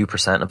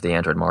 82% of the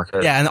Android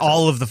market? Yeah, and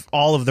all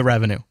of the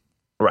revenue.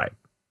 Right.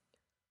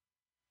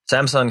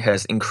 Samsung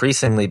has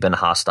increasingly been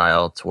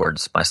hostile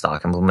towards my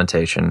stock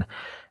implementation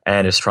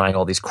and is trying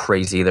all these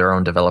crazy, their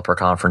own developer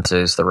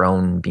conferences, their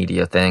own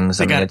media things.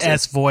 They got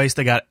S-Voice,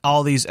 they got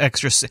all these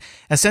extra...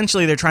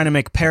 Essentially, they're trying to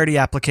make parody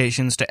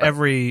applications to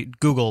every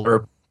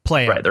Google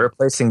play out. Right, they're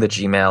replacing the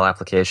Gmail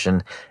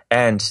application,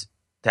 and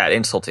that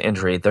insult to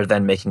injury, they're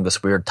then making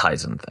this weird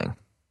Tizen thing.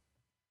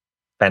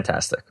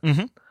 Fantastic.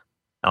 Mm-hmm.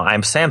 Now,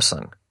 I'm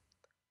Samsung.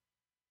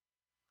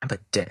 I'm a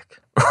dick,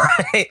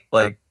 right?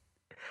 Like,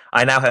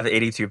 I now have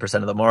 82%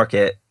 of the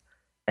market,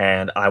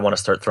 and I want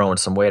to start throwing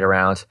some weight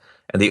around.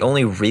 And the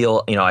only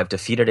real, I've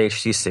defeated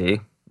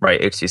HTC,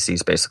 right? HTC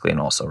is basically an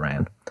also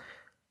ran.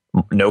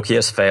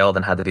 Nokia's failed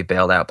and had to be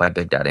bailed out by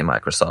Big Daddy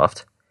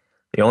Microsoft.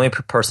 The only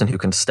person who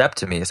can step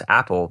to me is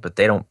Apple, but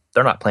they're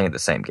not playing the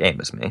same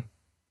game as me.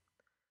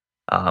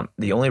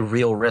 The only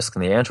real risk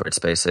in the Android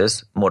space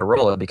is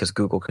Motorola, because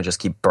Google can just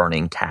keep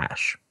burning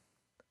cash.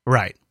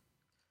 Right.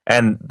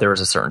 And there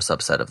is a certain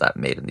subset of that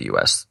made in the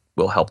US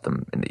will help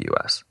them in the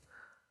US.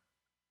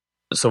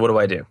 So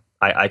what do?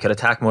 I could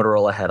attack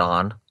Motorola head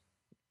on,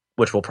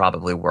 which will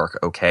probably work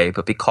okay,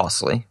 but be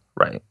costly,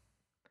 right?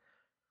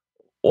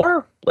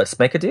 Or let's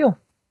make a deal.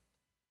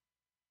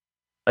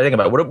 I think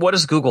about what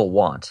does Google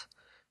want?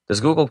 Does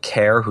Google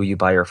care who you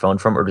buy your phone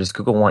from, or does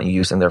Google want you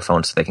using their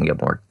phone so they can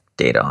get more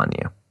data on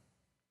you?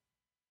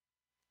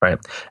 Right?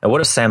 And what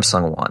does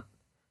Samsung want?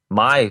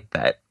 My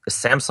bet is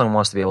Samsung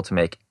wants to be able to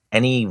make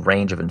any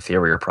range of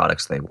inferior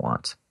products they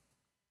want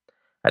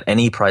at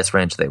any price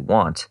range they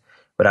want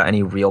without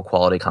any real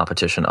quality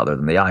competition other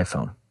than the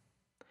iPhone.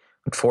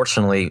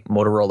 Unfortunately,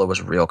 Motorola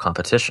was real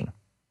competition.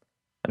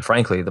 And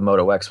frankly, the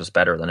Moto X was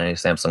better than any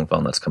Samsung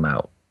phone that's come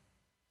out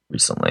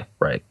recently,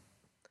 right?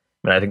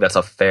 I mean, I think that's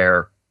a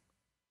fair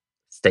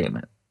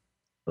statement.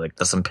 Like,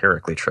 that's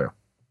empirically true.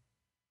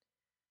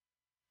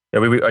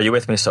 Are you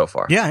with me so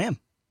far? Yeah, I am.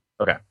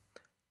 Okay.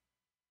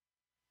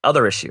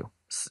 Other issue.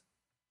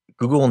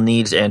 Google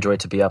needs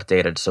Android to be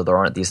updated so there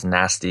aren't these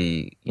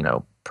nasty,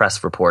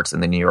 press reports in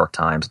the New York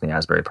Times and the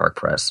Asbury Park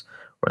Press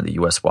or in the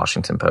U.S.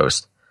 Washington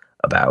Post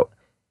about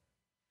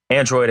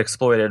Android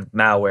exploited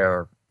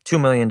malware, 2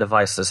 million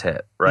devices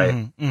hit, right?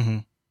 Mm-hmm, mm-hmm.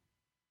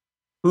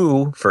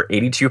 Who, for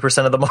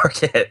 82% of the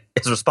market,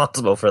 is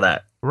responsible for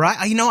that? Right.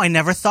 I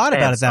never thought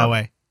about it that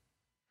way.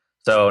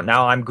 So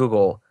now I'm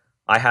Google.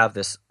 I have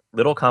this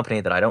little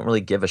company that I don't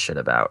really give a shit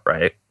about,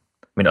 right?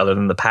 I mean, other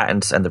than the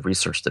patents and the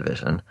research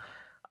division.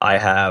 I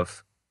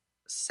have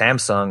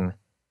Samsung,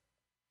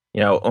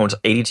 owns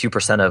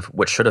 82% of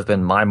what should have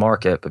been my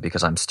market, but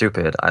because I'm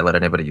stupid, I let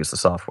anybody use the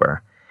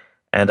software.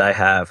 And I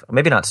have,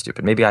 maybe not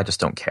stupid, maybe I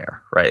just don't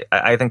care, right?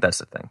 I think that's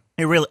the thing.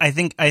 I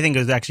think it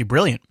was actually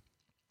brilliant.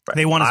 Right.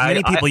 They want as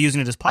many people using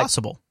it as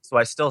possible. So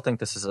I still think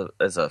this is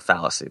a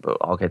fallacy, but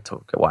I'll get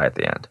to why at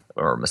the end,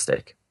 or a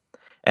mistake.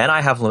 And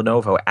I have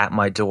Lenovo at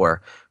my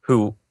door,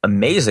 who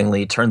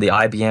amazingly turned the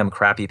IBM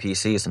crappy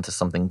PCs into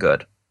something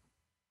good.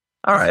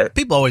 All right.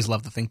 People always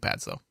love the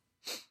ThinkPads, though.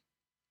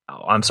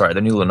 Oh, I'm sorry.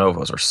 The new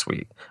Lenovo's are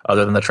sweet,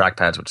 other than the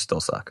trackpads, which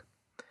still suck.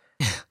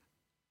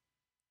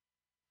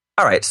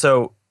 All right.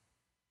 So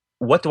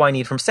what do I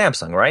need from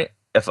Samsung, right?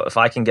 If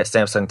I can get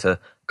Samsung to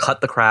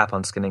cut the crap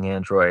on skinning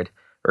Android,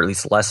 or at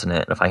least lessen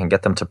it, if I can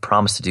get them to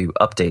promise to do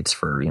updates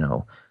for,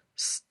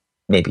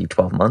 maybe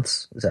 12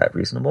 months, is that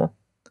reasonable?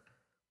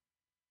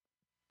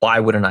 Why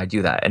wouldn't I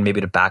do that? And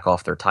maybe to back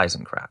off their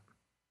Tizen crap.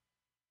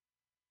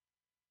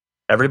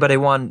 Everybody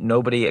won.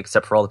 Nobody,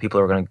 except for all the people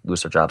who are going to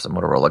lose their jobs at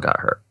Motorola, got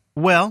hurt.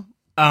 Well,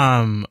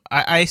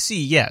 I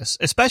see, yes.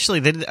 Especially,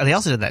 they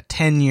also did that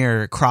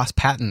 10-year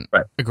cross-patent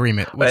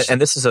agreement. Which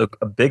and this is a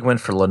big win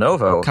for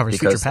Lenovo. Covers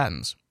future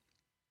patents.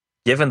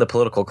 Given the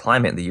political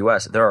climate in the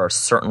U.S., there are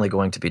certainly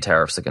going to be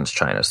tariffs against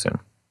China soon.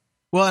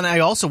 Well, and I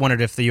also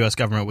wondered if the U.S.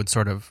 government would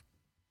sort of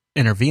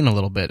intervene a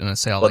little bit in a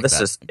sale like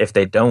that. If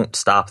they don't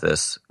stop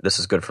this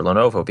is good for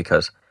Lenovo,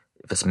 because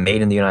if it's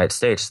made in the United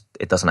States,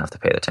 it doesn't have to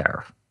pay the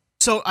tariff.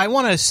 So I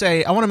want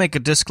to make a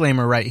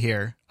disclaimer right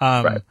here.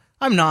 I'm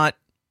not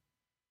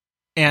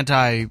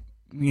anti,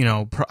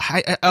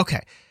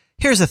 okay.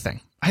 Here's the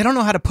thing. I don't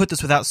know how to put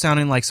this without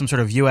sounding like some sort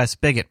of U.S.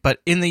 bigot,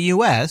 but in the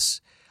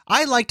U.S.,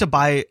 I like to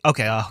buy,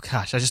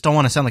 I just don't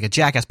want to sound like a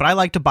jackass, but I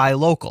like to buy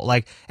local,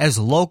 like as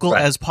local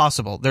as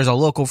possible. There's a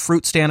local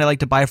fruit stand I like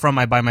to buy from.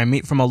 I buy my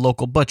meat from a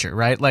local butcher,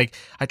 right? Like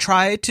I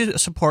try to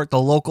support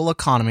the local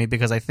economy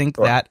because I think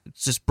that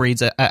just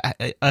breeds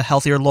a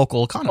healthier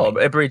local economy. Well,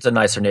 it breeds a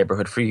nicer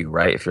neighborhood for you,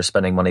 right? If you're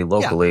spending money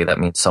locally, that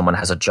means someone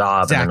has a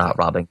job and they're not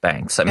robbing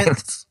banks. I mean,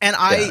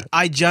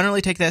 I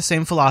generally take that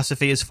same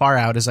philosophy as far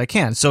out as I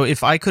can. So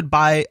if I could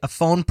buy a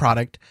phone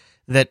product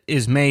that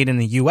is made in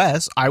the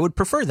U.S., I would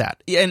prefer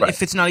that. And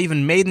if it's not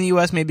even made in the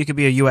U.S., maybe it could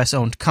be a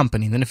U.S.-owned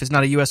company. Then if it's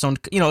not a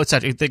U.S.-owned,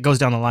 etc., it goes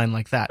down the line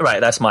like that. Right,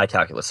 that's my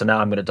calculus. So now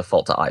I'm going to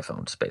default to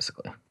iPhones,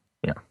 basically.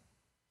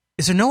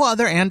 Is there no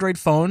other Android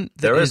phone?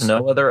 There is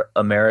no other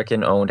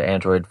American-owned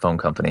Android phone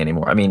company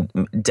anymore. I mean,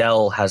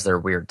 Dell has their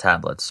weird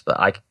tablets, but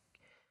I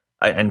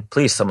and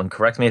please, someone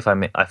correct me if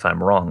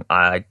I'm wrong.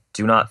 I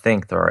do not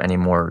think there are any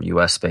more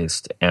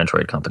U.S.-based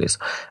Android companies.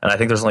 And I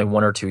think there's only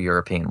one or two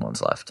European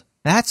ones left.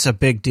 That's a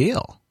big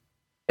deal.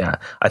 Yeah,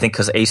 I think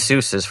because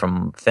Asus is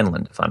from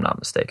Finland, if I'm not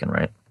mistaken,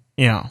 right?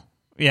 Yeah.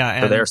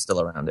 So they're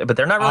still around, but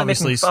they're not really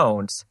making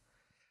phones.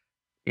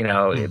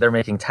 They're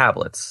making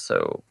tablets.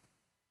 So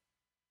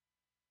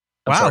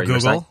Wow,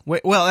 Google.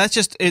 Well,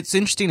 it's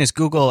interesting as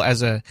Google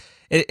as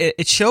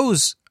it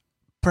shows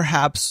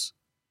perhaps,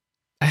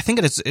 I think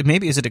is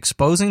it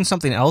exposing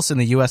something else in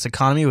the U.S.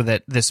 economy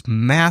with this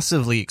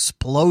massively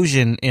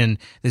explosion in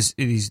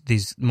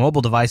these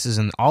mobile devices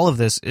and all of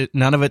this.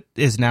 None of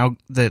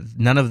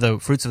the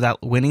fruits of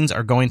that winnings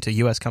are going to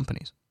U.S.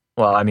 companies.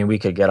 Well, I mean, we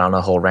could get on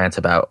a whole rant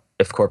about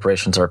if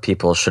corporations are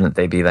people, shouldn't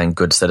they be then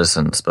good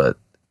citizens? But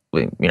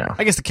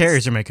I guess the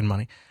carriers are making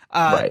money.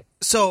 Right.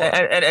 So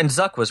and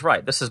Zuck was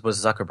right. This was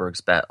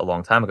Zuckerberg's bet a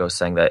long time ago,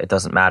 saying that it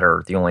doesn't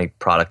matter. The only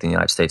product in the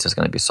United States is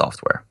going to be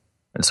software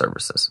and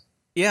services.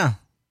 Yeah.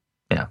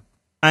 Yeah.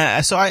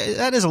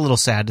 That is a little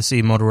sad to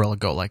see Motorola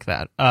go like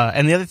that.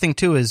 And the other thing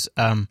too is,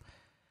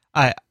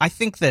 I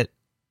think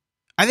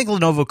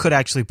Lenovo could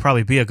actually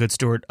probably be a good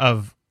steward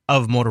of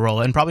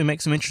Motorola and probably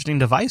make some interesting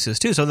devices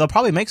too. So they'll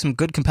probably make some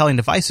good, compelling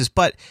devices.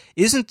 But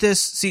isn't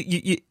this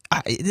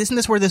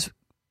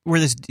where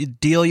this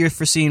deal you're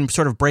foreseeing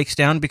sort of breaks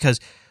down,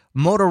 because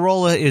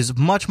Motorola is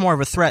much more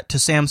of a threat to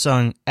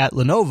Samsung at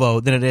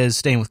Lenovo than it is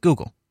staying with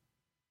Google.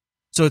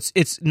 So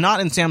it's not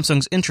in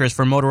Samsung's interest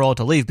for Motorola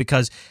to leave,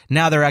 because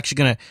now they're actually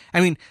going to,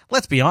 I mean,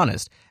 let's be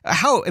honest.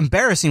 How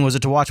embarrassing was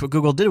it to watch what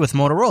Google did with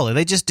Motorola?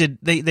 They just did,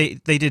 they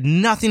did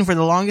nothing for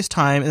the longest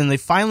time, and then they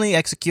finally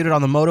executed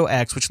on the Moto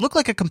X, which looked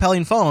like a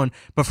compelling phone,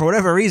 but for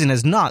whatever reason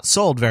has not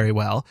sold very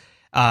well.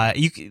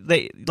 You can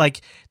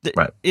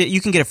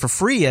get it for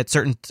free at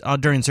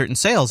during certain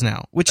sales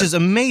now, which is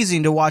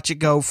amazing to watch it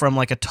go from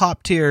like a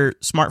top tier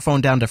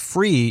smartphone down to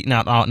free.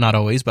 Not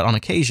always, but on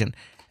occasion.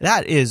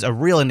 That is a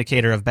real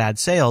indicator of bad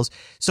sales.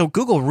 So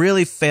Google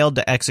really failed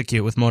to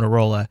execute with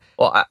Motorola.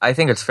 Well, I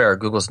think it's fair.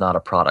 Google's not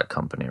a product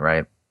company,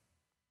 right?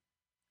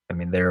 I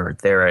mean, they're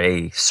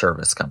a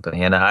service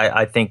company, and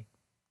I think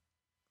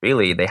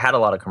really they had a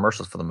lot of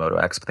commercials for the Moto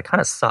X, but they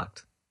kind of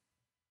sucked.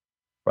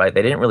 Right?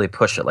 They didn't really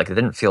push it. Like, it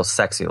didn't feel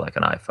sexy like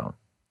an iPhone.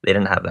 They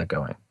didn't have that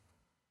going.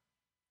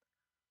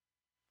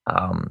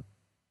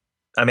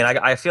 I mean,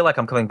 I feel like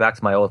I'm coming back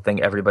to my old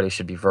thing. Everybody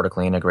should be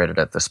vertically integrated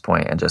at this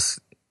point, and just.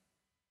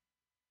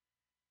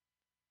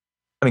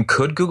 I mean,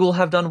 could Google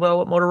have done well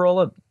with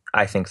Motorola?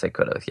 I think they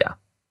could have, yeah.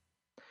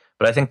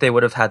 But I think they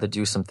would have had to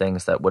do some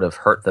things that would have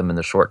hurt them in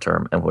the short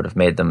term and would have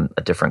made them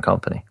a different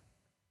company.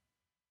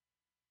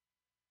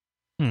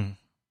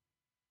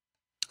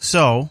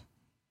 So,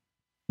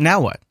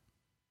 now what?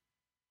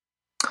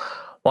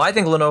 Well, I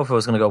think Lenovo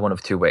is going to go one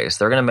of two ways.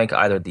 They're going to make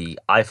either the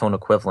iPhone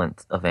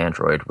equivalent of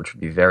Android, which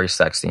would be very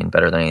sexy and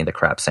better than any of the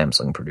crap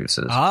Samsung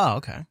produces. Oh,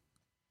 okay.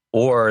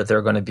 Or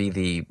they're going to be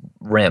the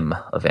RIM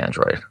of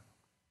Android.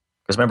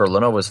 Because remember,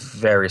 Lenovo was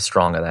very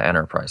strong in that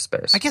enterprise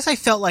space. I guess I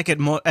felt like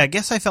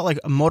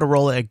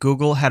Motorola at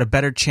Google had a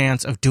better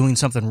chance of doing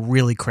something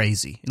really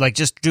crazy, like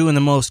just doing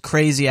the most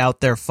crazy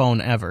out there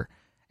phone ever,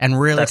 and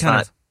really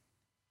right,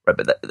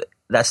 but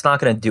that's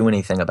not going to do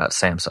anything about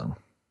Samsung.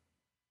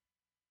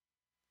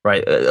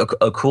 Right,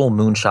 a cool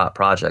moonshot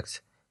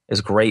project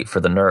is great for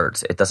the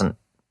nerds. It doesn't,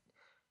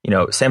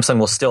 Samsung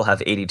will still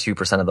have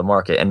 82% of the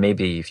market, and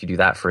maybe if you do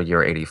that for a year,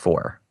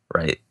 84%.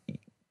 Right,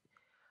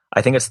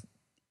 I think it's.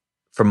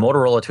 For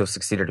Motorola to have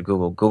succeeded at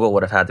Google, Google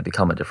would have had to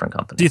become a different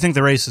company. Do you think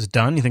the race is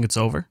done? You think it's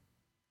over?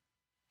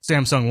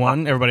 Samsung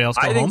won, everybody else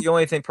go home? I think the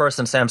only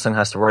person Samsung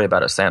has to worry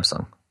about is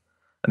Samsung.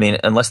 I mean,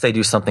 unless they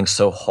do something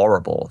so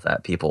horrible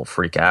that people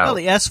freak out. Well,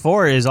 the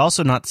S4 is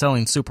also not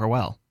selling super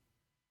well.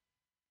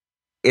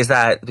 Is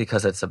that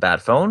because it's a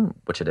bad phone,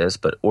 which it is,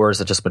 or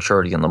is it just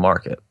maturity in the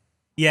market?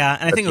 Yeah,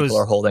 and I think people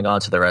are holding on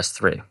to their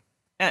S3.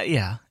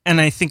 Yeah,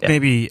 and I think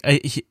maybe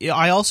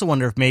I also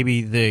wonder if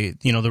maybe the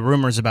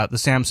rumors about the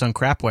Samsung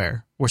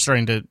crapware were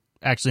starting to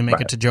actually make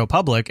it to Joe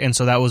public, and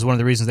so that was one of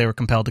the reasons they were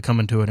compelled to come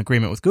into an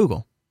agreement with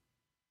Google.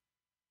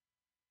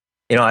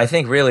 I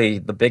think really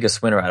the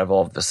biggest winner out of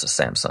all of this is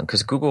Samsung,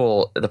 because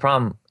Google, the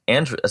problem,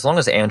 Android, as long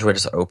as Android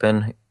is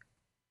open,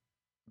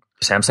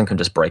 Samsung can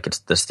just break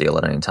this deal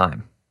at any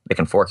time. They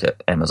can fork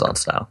it Amazon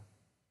style.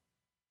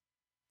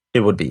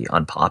 It would be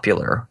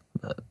unpopular,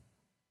 but.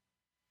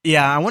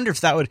 Yeah, I wonder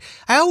if that would.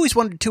 I always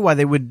wondered too why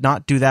they would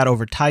not do that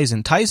over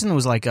Tizen. Tizen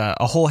was like a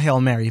whole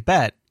Hail Mary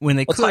bet when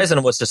they. Well,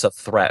 Tizen was just a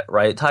threat,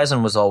 right?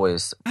 Tizen was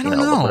always. I don't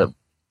know.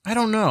 I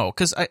don't know,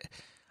 because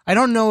I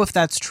don't know if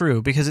that's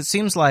true, because it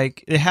seems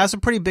like it has a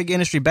pretty big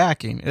industry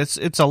backing.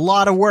 It's a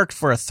lot of work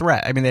for a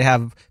threat. I mean, they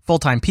have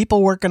full-time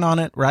people working on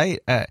it, right?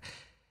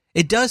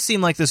 It does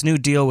seem like this new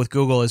deal with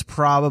Google is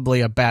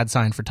probably a bad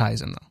sign for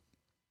Tizen, though.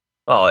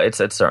 Oh, it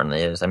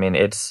certainly is. I mean,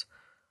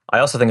 I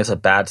also think it's a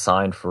bad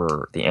sign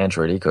for the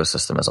Android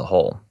ecosystem as a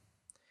whole.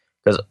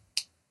 Because,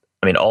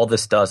 I mean, all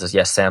this does is,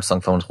 yes,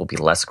 Samsung phones will be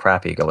less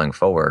crappy going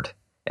forward,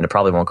 and it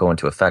probably won't go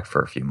into effect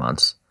for a few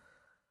months.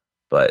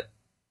 But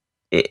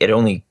it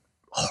only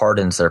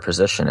hardens their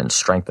position and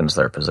strengthens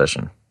their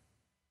position.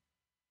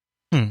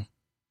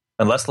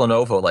 Unless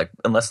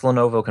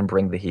Lenovo can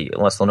bring the heat,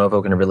 unless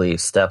Lenovo can really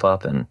step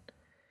up and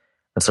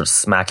start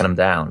smacking them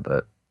down.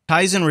 But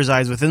Tizen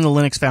resides within the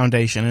Linux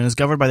Foundation and is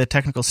governed by the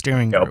Technical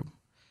Steering Group.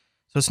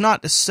 So it's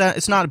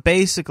not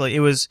basically,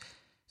 it was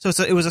a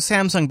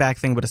Samsung backed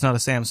thing, but it's not a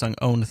Samsung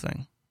owned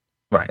thing.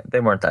 Right. They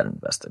weren't that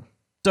invested.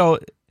 So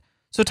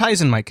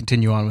Tizen might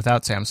continue on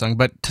without Samsung,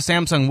 but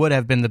Samsung would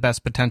have been the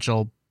best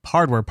potential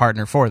hardware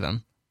partner for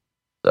them.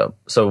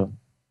 So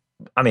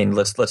I mean,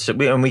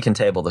 we can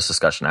table this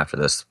discussion after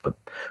this, but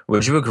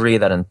would you agree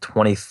that in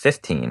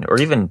 2015 or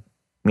even,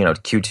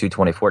 Q2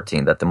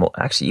 2014, that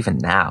actually even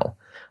now,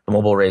 the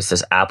mobile race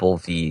is Apple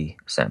v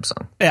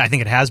Samsung? Yeah, I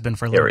think it has been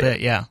for a little bit.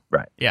 Yeah.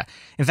 Right. Yeah.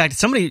 In fact,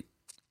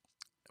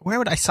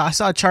 I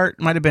saw a chart,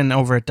 might have been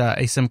over at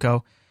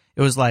Asimco.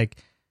 It was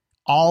like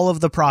all of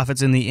the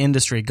profits in the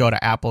industry go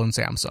to Apple and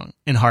Samsung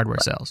in hardware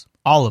sales.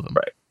 All of them.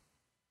 Right.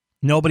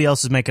 Nobody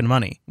else is making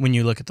money when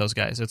you look at those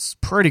guys. It's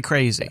pretty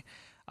crazy.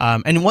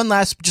 And one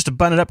last, just to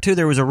bun it up too,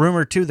 there was a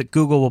rumor too that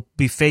Google will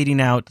be fading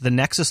out the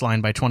Nexus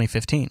line by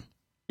 2015.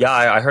 Yeah,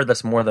 I heard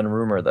that's more than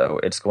rumor though.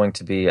 It's going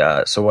to be,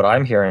 so what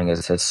I'm hearing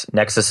is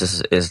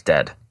Nexus is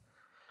dead.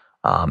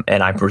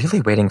 And I'm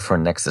really waiting for a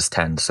Nexus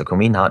 10, so can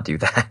we not do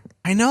that?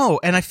 I know,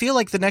 and I feel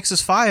like the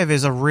Nexus 5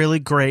 is a really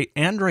great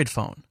Android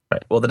phone.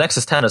 Right. Well, the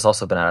Nexus 10 has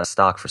also been out of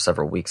stock for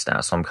several weeks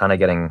now, so I'm kind of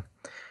getting...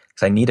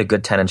 because I need a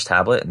good 10-inch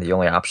tablet, and the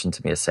only option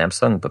to me is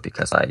Samsung, but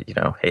because I,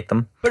 hate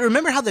them. But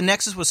remember how the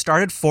Nexus was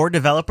started for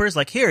developers?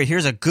 Like,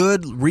 here's a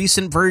good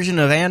recent version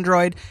of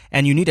Android,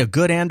 and you need a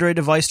good Android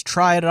device to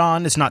try it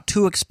on. It's not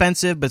too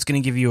expensive, but it's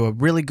going to give you a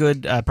really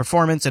good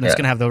performance, and it's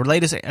going to have the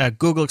latest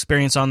Google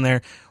experience on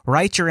there.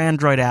 Write your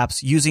Android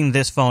apps using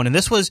this phone. And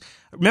this was...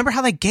 remember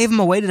how they gave them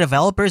away to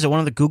developers at one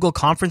of the Google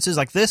conferences?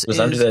 Like, this was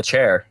under the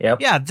chair,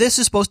 yep. Yeah, this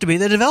is supposed to be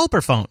the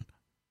developer phone.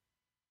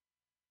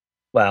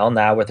 Well,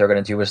 now what they're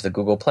going to do is the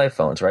Google Play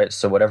phones, right?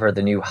 So whatever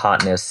the new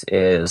hotness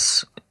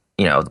is,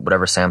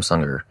 whatever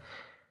Samsung or...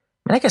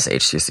 I guess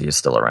HTC is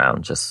still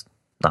around, just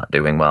not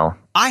doing well.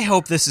 I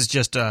hope this is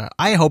just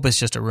I hope it's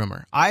just a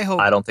rumor. I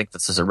don't think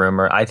this is a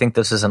rumor. I think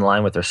this is in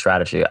line with their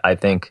strategy. I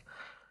think...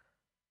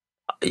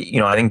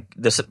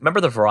 this... Remember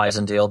the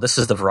Verizon deal? This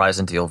is the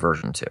Verizon deal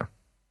version 2.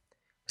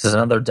 This is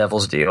another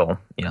devil's deal.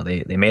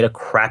 They made a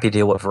crappy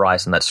deal with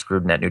Verizon that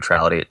screwed net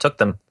neutrality. It took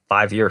them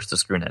 5 years to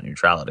screw net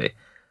neutrality.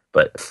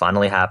 But it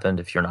finally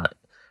happened.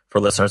 For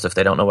listeners, if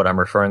they don't know what I'm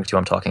referring to,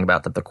 I'm talking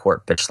about that the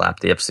court bitch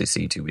slapped the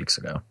FCC 2 weeks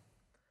ago.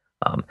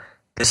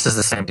 This is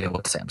the same deal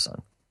with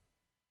Samsung.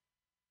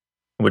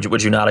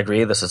 Would you not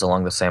agree? This is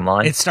along the same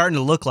line. It's starting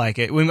to look like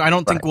it. I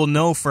don't think we'll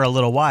know for a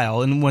little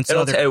while, and once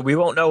we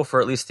won't know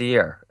for at least a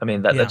year. I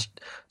mean, that's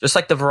just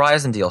like the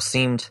Verizon deal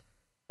seemed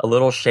a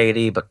little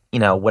shady, but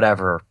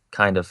whatever.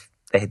 Kind of,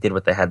 they did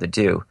what they had to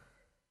do.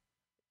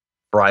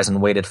 Verizon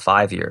waited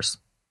 5 years.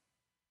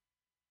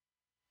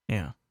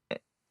 Yeah.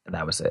 And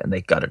that was it. And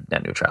they gutted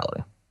net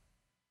neutrality.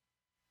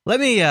 Let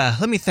me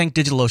thank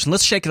DigitalOcean.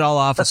 Let's shake it all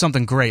off with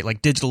something great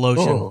like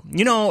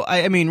DigitalOcean. Oh.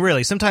 I mean,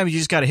 really, sometimes you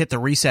just got to hit the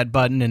reset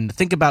button and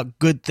think about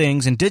good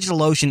things, and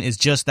DigitalOcean is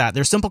just that.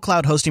 They're a simple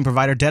cloud hosting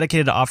provider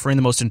dedicated to offering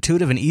the most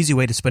intuitive and easy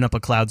way to spin up a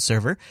cloud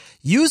server.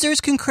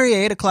 Users can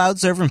create a cloud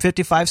server in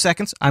 55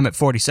 seconds. I'm at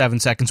 47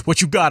 seconds.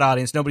 What you got,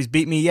 audience? Nobody's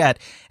beat me yet.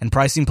 And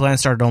pricing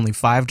plans start at only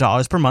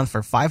 $5 per month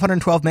for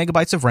 512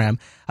 megabytes of RAM,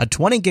 a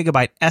 20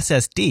 gigabyte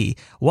SSD,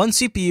 one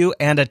CPU,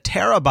 and a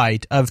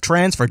terabyte of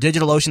transfer.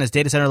 DigitalOcean has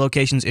data center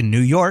locations in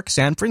New York,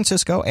 San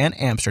Francisco, and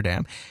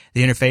Amsterdam.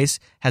 The interface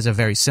has a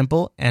very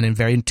simple and a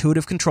very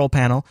intuitive control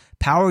panel.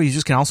 Power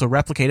users can also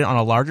replicate it on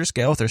a larger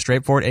scale with their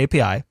straightforward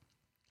API.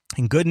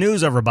 And good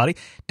news, everybody,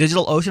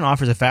 DigitalOcean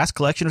offers a vast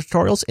collection of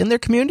tutorials in their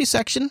community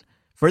section.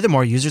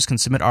 Furthermore, users can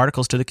submit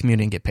articles to the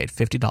community and get paid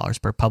 $50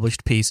 per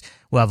published piece.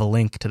 We'll have a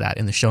link to that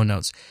in the show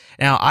notes.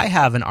 Now, I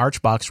have an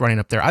Archbox running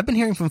up there. I've been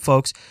hearing from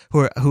folks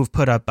who've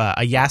put up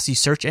a Yasi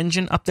search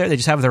engine up there. They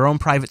just have their own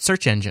private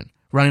search engine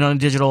running on a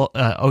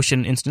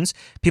DigitalOcean instance.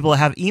 People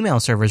have email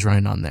servers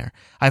running on there.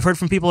 I've heard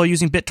from people who are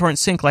using BitTorrent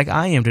Sync like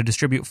I am to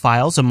distribute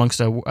files amongst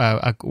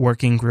a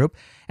working group.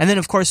 And then,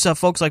 of course,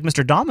 folks like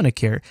Mr. Dominic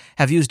here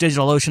have used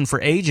DigitalOcean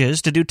for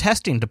ages to do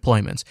testing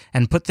deployments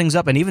and put things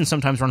up and even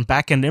sometimes run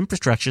back-end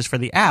infrastructures for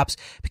the apps,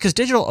 because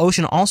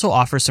DigitalOcean also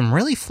offers some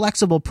really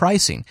flexible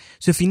pricing.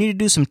 So if you need to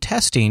do some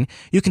testing,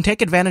 you can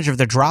take advantage of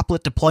their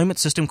droplet deployment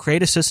system,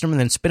 create a system, and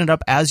then spin it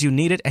up as you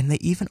need it. And they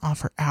even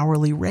offer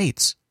hourly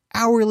rates.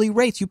 Hourly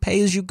rates. You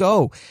pay as you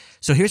go.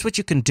 So here's what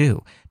you can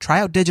do. Try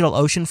out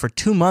DigitalOcean for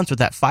 2 months with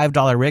that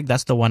 $5 rig.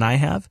 That's the one I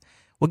have.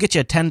 We'll get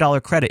you a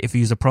 $10 credit if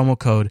you use the promo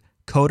code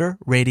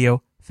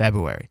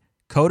CoderRadioFebruary.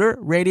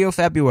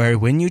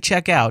 CoderRadioFebruary. When you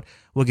check out,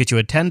 we'll get you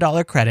a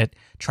 $10 credit.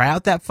 Try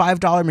out that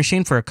 $5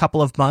 machine for a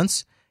couple of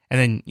months, and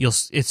then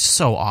it's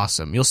so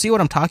awesome. You'll see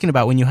what I'm talking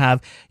about when you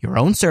have your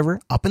own server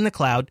up in the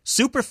cloud,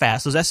 super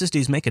fast. Those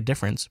SSDs make a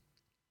difference.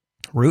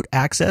 Root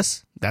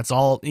access, that's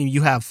all.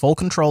 You have full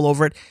control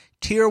over it.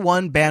 Tier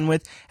 1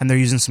 bandwidth, and they're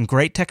using some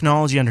great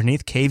technology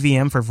underneath,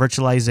 KVM for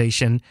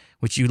virtualization,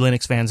 which you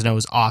Linux fans know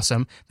is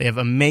awesome. They have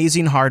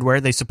amazing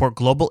hardware. They support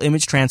global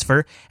image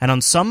transfer, and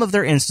on some of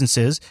their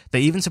instances,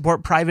 they even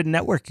support private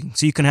networking.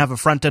 So you can have a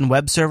front-end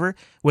web server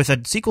with a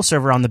SQL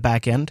server on the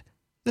back end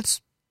that's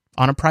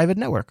on a private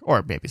network.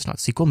 Or maybe it's not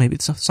SQL, maybe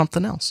it's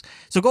something else.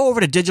 So go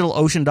over to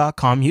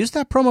DigitalOcean.com, use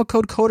that promo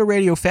code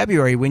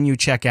CoderRadioFebruary when you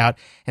check out,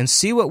 and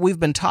see what we've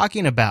been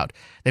talking about.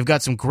 They've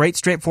got some great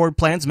straightforward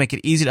plans, make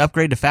it easy to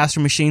upgrade to faster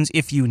machines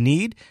if you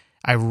need.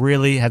 I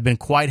really have been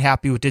quite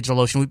happy with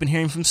DigitalOcean. We've been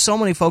hearing from so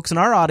many folks in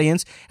our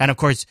audience, and of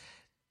course,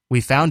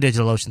 we found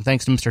DigitalOcean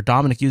thanks to Mr.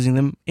 Dominic using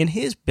them in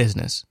his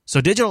business.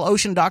 So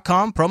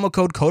DigitalOcean.com, promo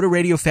code Coda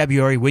Radio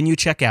February when you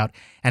check out.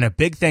 And a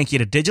big thank you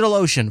to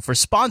DigitalOcean for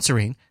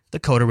sponsoring the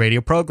Coda Radio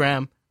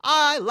program.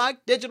 I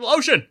like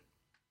DigitalOcean.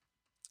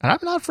 And I'm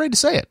not afraid to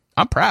say it.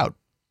 I'm proud.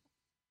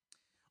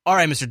 All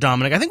right, Mr.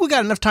 Dominic, I think we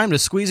got enough time to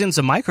squeeze in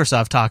some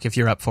Microsoft talk if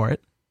you're up for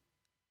it.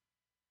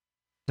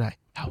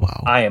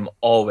 Hello. I am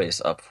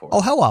always up for it.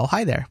 Oh, hello.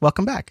 Hi there.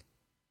 Welcome back.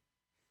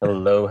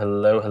 Hello. I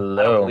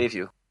don't believe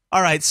you.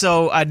 All right,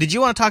 so did you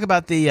want to talk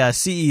about the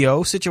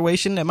CEO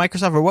situation at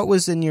Microsoft, or what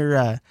was in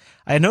your...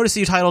 I noticed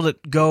you titled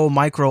it Go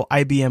Micro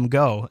IBM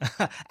Go.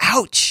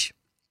 Ouch!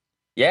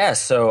 Yeah,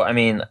 so, I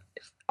mean,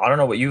 I don't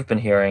know what you've been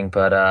hearing,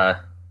 but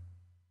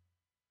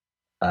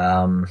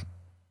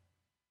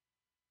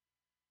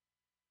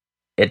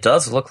it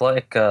does look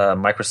like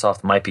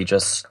Microsoft might be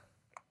just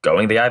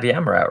going the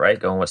IBM route, right?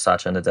 Going with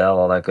Satya Nadella,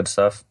 all that good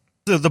stuff.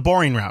 The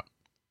boring route.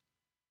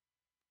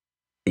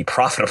 The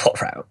profitable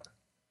route.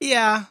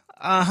 Yeah.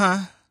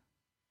 Uh-huh.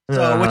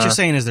 So what you're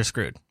saying is they're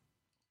screwed.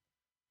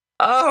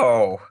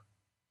 Oh.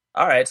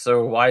 All right,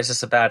 so why is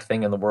this a bad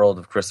thing in the world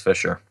of Chris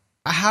Fisher?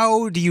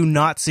 How do you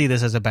not see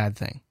this as a bad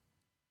thing?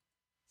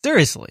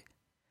 Seriously.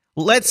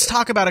 Let's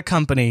talk about a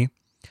company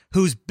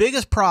whose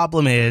biggest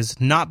problem is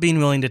not being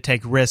willing to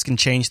take risk and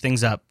change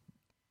things up.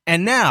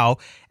 And now,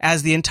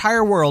 as the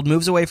entire world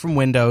moves away from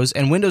Windows,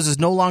 and Windows is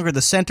no longer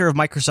the center of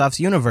Microsoft's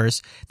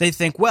universe, they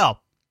think,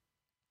 well,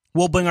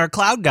 we'll bring our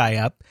cloud guy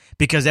up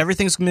because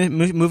everything's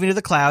moving to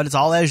the cloud. It's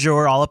all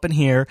Azure, all up in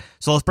here.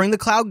 So let's bring the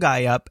cloud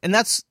guy up, and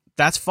that's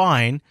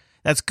fine.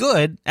 That's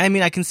good. I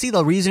mean, I can see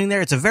the reasoning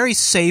there. It's a very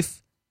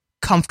safe,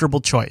 comfortable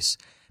choice.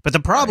 But the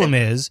problem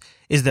is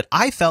that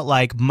I felt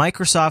like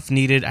Microsoft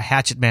needed a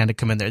hatchet man to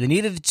come in there. They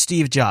needed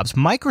Steve Jobs.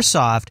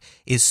 Microsoft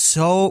is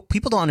so...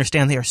 People don't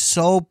understand. They are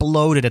so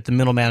bloated at the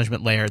middle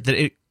management layer that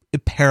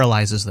it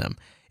paralyzes them.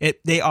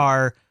 They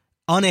are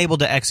unable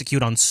to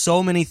execute on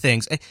so many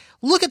things.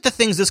 Look at the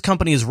things this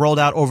company has rolled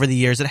out over the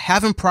years that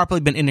haven't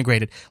properly been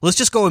integrated. Let's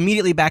just go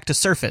immediately back to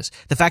Surface.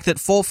 The fact that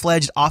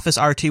full-fledged Office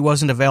RT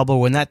wasn't available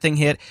when that thing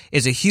hit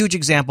is a huge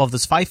example of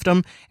this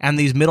fiefdom and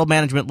these middle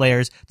management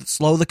layers that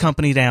slow the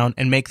company down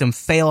and make them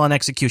fail on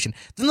execution.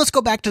 Then let's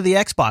go back to the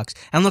Xbox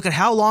and look at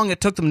how long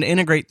it took them to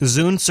integrate the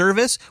Zune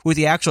service with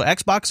the actual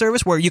Xbox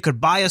service, where you could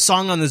buy a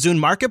song on the Zune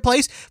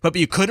marketplace, but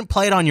you couldn't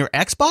play it on your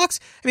Xbox.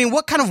 I mean,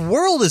 what kind of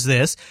world is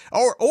this?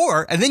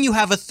 And then you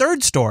have a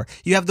third store.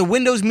 You have the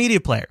Windows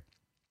Media Player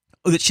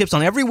that ships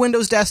on every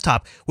Windows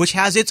desktop, which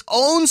has its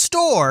own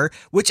store,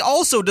 which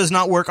also does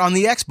not work on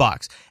the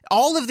Xbox.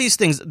 All of these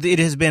things, it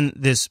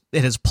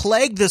has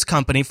plagued this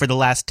company for the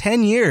last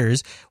 10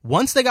 years.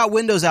 Once they got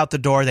Windows out the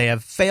door, they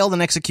have failed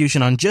in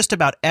execution on just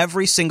about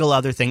every single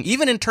other thing.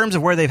 Even in terms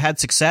of where they've had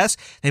success,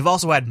 they've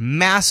also had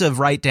massive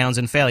write-downs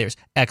and failures.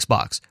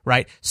 Xbox,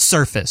 right?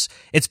 Surface.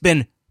 It's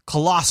been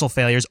colossal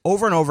failures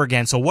over and over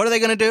again. So what are they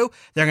going to do?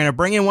 They're going to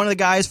bring in one of the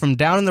guys from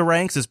down in the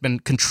ranks that's been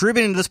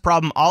contributing to this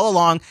problem all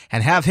along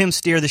and have him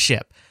steer the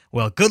ship.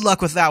 Well, good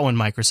luck with that one,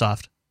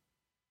 Microsoft.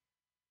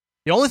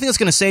 The only thing that's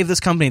going to save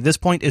this company at this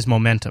point is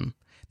momentum.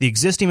 The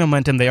existing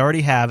momentum they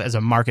already have as a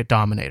market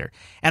dominator.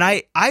 And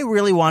I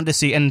really wanted to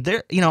see, and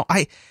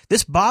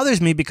this bothers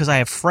me because I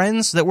have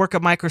friends that work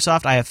at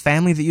Microsoft. I have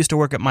family that used to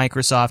work at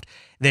Microsoft.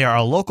 They are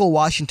a local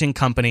Washington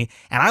company,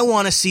 and I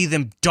want to see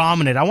them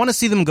dominate. I want to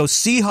see them go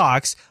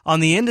Seahawks on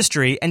the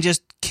industry and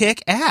just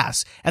kick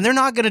ass. And they're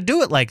not going to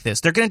do it like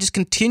this. They're going to just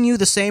continue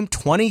the same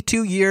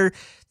 22-year,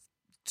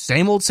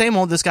 same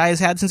old this guy has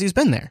had since he's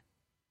been there.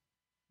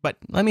 But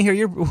let me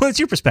hear what's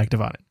your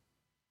perspective on it?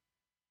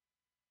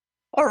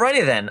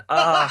 Alrighty then.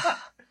 I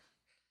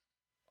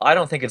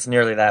don't think it's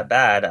nearly that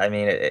bad. I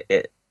mean,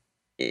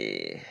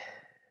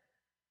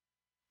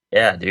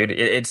 yeah, dude.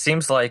 It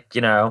seems like,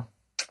 I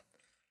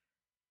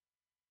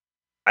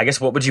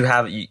guess what would you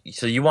have?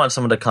 So you want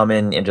someone to come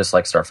in and just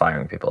like start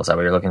firing people? Is that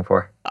what you're looking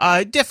for?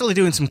 Definitely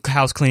doing some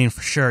house cleaning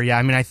for sure. Yeah,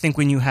 I mean, I think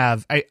when you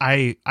have,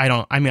 I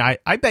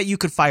bet you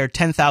could fire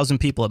 10,000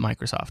 people at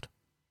Microsoft.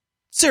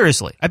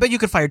 Seriously, I bet you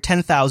could fire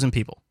 10,000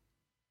 people.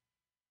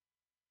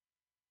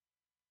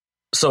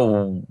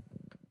 So,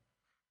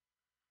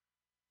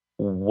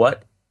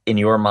 what in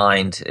your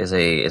mind is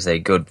a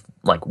good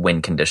like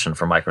win condition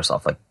for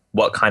Microsoft? Like,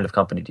 what kind of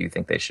company do you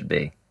think they should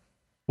be?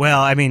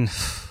 Well, I mean,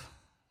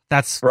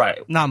 that's right.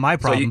 Not my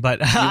problem,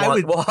 but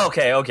Well,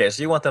 okay.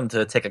 So you want them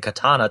to take a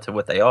katana to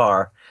what they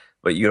are,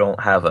 but you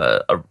don't have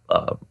a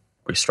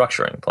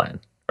restructuring plan,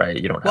 right?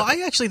 You don't.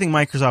 I actually think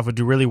Microsoft would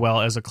do really well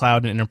as a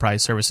cloud and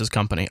enterprise services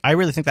company. I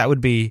really think that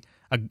would be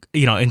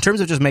in terms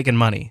of just making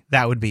money,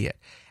 that would be it.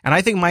 And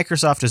I think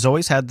Microsoft has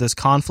always had this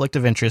conflict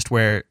of interest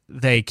where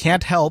they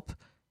can't help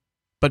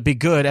but be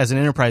good as an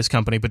enterprise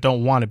company, but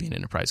don't want to be an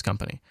enterprise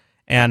company.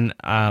 And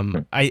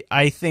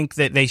I think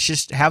that they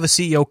should have a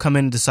CEO come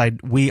in and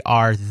decide, we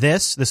are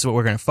this is what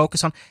we're going to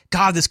focus on.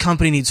 God, this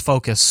company needs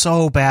focus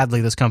so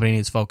badly. This company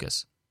needs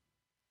focus.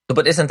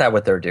 But isn't that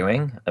what they're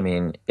doing? I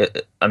mean,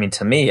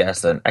 to me,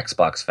 as an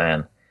Xbox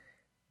fan,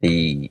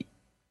 the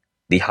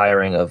the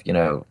hiring of,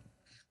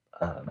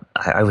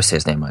 I always say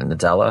his name,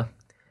 Nadella,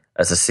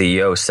 as the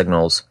CEO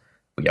signals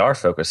we are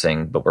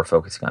focusing, but we're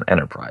focusing on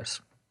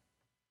enterprise.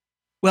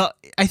 Well,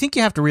 I think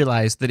you have to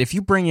realize that if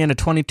you bring in a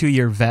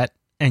 22-year vet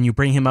and you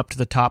bring him up to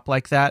the top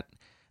like that,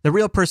 the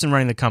real person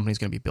running the company is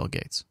going to be Bill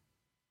Gates.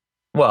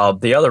 Well,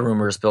 the other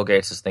rumor is Bill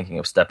Gates is thinking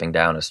of stepping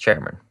down as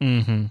chairman.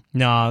 Mm-hmm.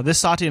 No, this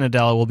Satya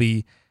Nadella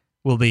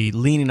will be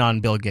leaning on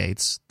Bill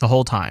Gates the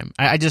whole time.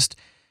 I just,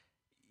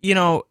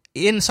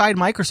 inside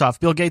Microsoft,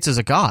 Bill Gates is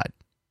a god.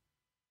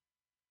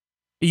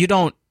 You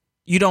don't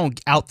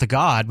out the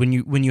god when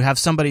you have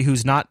somebody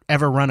who's not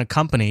ever run a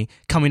company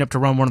coming up to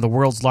run one of the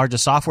world's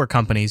largest software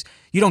companies.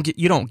 You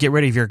don't get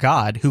rid of your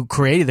god who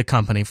created the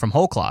company from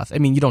whole cloth. I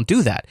mean, you don't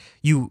do that.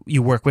 You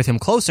work with him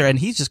closer, and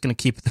he's just going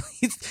to keep.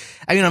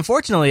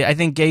 Unfortunately, I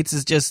think Gates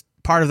is just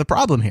part of the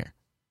problem here.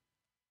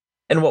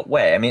 In what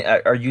way? I mean,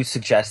 are you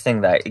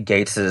suggesting that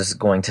Gates is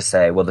going to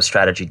say, well, the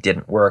strategy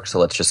didn't work, so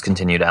let's just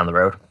continue down the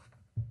road?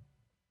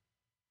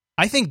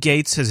 I think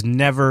Gates has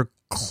never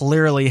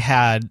clearly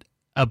had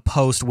a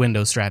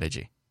post-Windows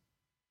strategy.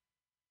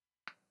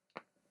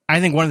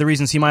 I think one of the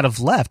reasons he might have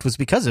left was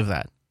because of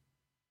that.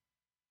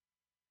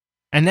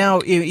 And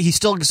now he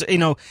still,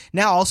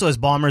 now also as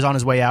Ballmer's on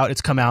his way out, it's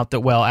come out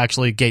that, well,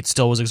 actually Gates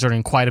still was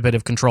exerting quite a bit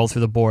of control through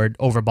the board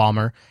over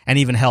Ballmer and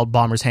even held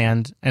Ballmer's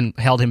hand and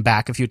held him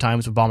back a few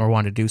times when Ballmer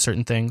wanted to do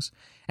certain things.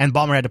 And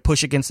Ballmer had to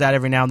push against that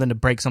every now and then to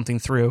break something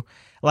through.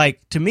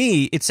 Like, to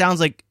me, it sounds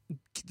like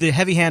the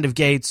heavy hand of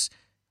Gates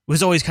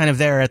was always kind of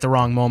there at the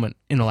wrong moment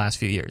in the last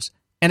few years.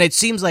 And it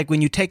seems like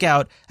when you take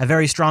out a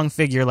very strong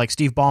figure like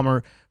Steve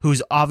Ballmer,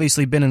 who's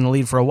obviously been in the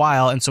lead for a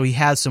while, and so he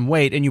has some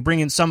weight, and you bring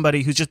in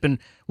somebody who's just been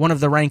one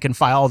of the rank and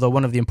file, although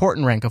one of the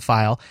important rank of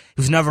file,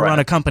 who's never run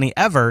a company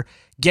ever,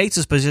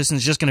 Gates' position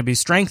is just going to be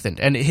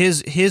strengthened, and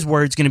his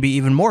word's going to be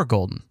even more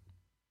golden.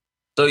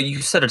 So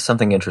you said it's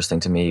something interesting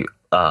to me,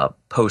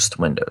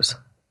 post-Windows.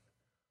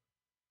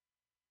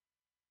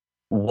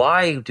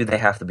 Why do they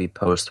have to be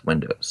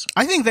post-Windows?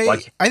 I think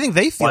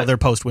they feel they're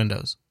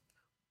post-Windows.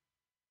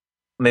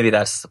 Maybe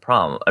that's the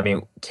problem. I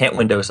mean, can't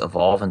Windows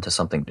evolve into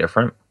something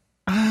different?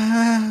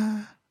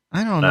 I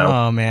don't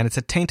know, man. It's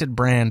a tainted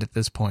brand at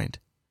this point.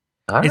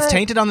 It's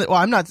tainted on the. Well,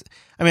 I'm not.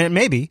 I mean,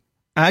 maybe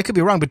I could be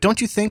wrong, but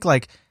don't you think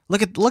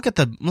look at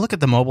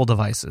the mobile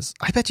devices?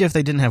 I bet you if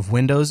they didn't have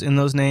Windows in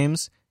those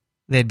names,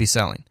 they'd be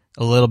selling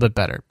a little bit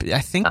better. But I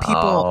think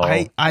people.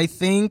 I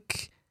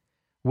think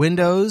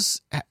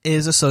Windows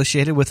is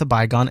associated with a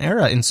bygone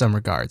era in some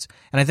regards,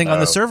 and I think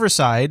on the server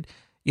side,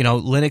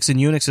 Linux and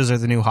Unixes are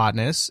the new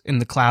hotness in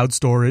the cloud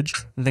storage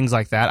and things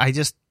like that.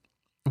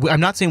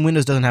 I'm not saying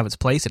Windows doesn't have its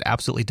place. It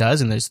absolutely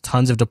does, and there's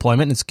tons of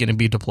deployment, and it's going to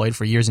be deployed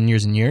for years and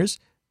years and years.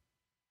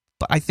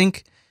 But I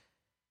think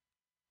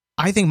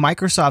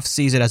Microsoft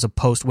sees it as a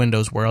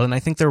post-Windows world, and I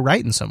think they're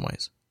right in some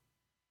ways.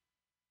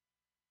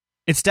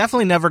 It's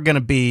definitely never going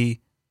to be.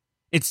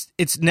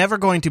 It's never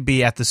going to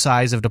be at the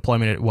size of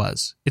deployment it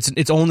was.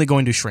 It's only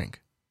going to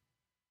shrink.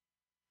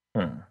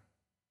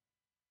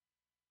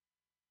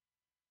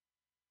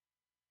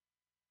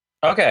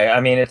 Okay, I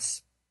mean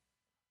it's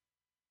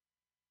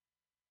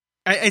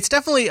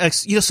definitely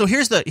so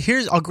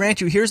I'll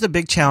grant you, here's the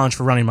big challenge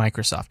for running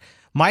Microsoft.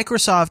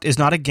 Microsoft is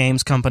not a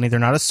games company, they're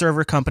not a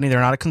server company, they're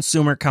not a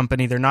consumer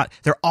company,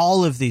 they're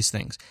all of these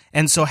things.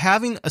 And so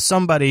having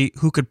somebody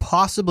who could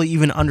possibly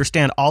even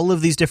understand all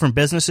of these different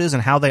businesses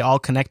and how they all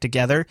connect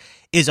together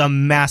is a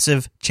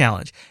massive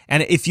challenge.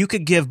 And if you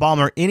could give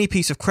Ballmer any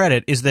piece of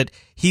credit, is that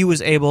he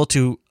was able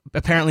to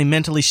apparently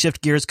mentally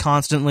shift gears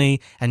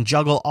constantly and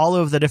juggle all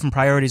of the different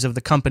priorities of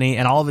the company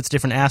and all of its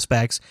different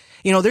aspects.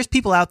 There's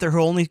people out there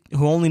who only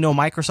know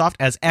Microsoft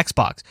as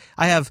Xbox.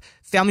 I have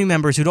family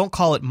members who don't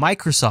call it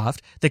Microsoft.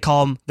 They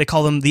call them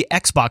the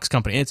Xbox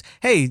company. It's,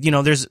 hey,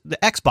 there's the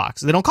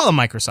Xbox. They don't call it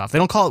Microsoft. They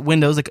don't call it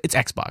Windows. It's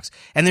Xbox.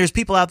 And there's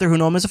people out there who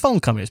know them as a phone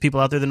company. There's people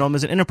out there that know them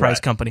as an enterprise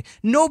company.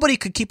 Nobody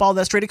could keep all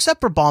that straight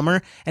except for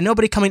Ballmer, and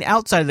nobody coming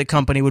outside of the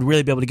company would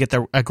really be able to get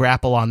a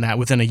grapple on that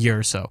within a year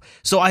or so.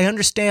 So I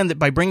understand that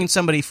by bringing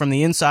somebody from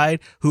the inside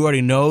who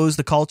already knows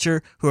the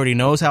culture, who already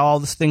knows how all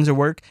these things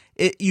work,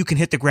 you can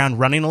hit the ground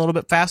running a little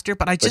bit faster.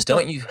 But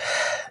don't you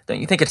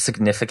think it's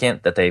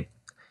significant that they,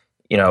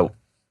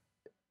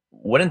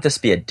 wouldn't this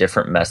be a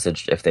different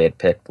message if they had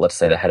picked, let's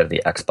say, the head of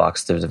the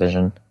Xbox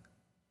division?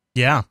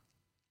 Yeah.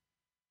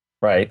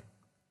 Right.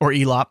 Or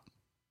ELOP.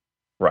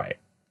 Right.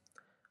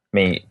 I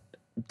mean,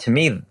 to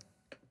me,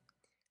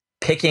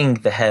 picking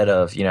the head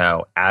of,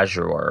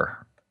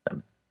 Azure,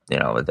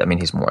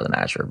 he's more than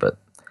Azure, but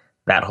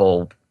that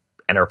whole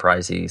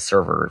enterprisey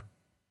server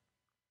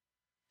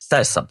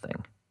says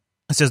something.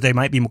 It says they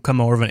might become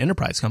more of an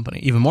enterprise company,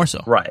 even more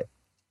so. Right.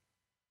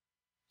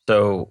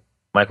 So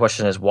my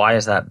question is, why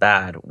is that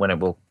bad when it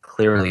will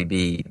clearly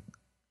be,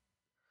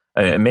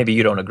 maybe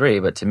you don't agree,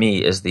 but to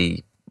me is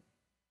the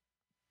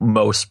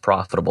most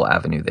profitable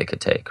avenue they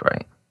could take,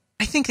 right?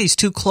 I think he's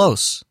too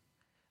close.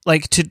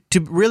 Like, to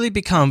really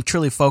become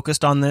truly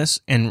focused on this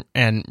and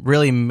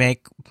really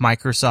make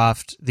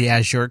Microsoft the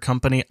Azure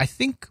company, I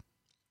think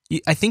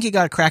you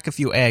got to crack a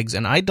few eggs,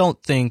 and I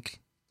don't think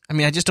I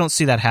mean, I just don't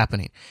see that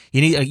happening.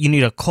 You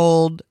need a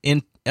cold,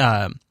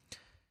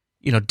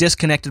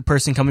 disconnected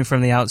person coming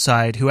from the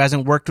outside who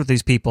hasn't worked with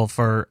these people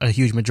for a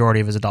huge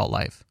majority of his adult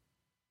life.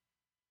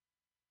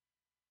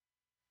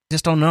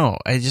 Just don't know.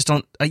 You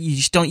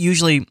just don't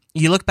usually,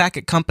 you look back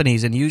at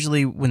companies and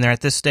usually when they're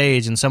at this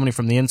stage and somebody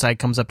from the inside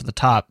comes up to the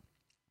top,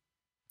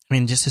 I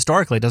mean, just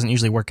historically, it doesn't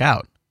usually work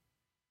out.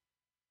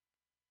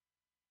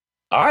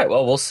 All right,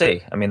 well, we'll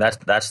see. I mean,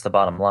 that's the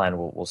bottom line.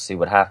 We'll see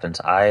what happens.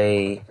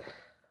 I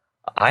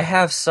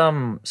have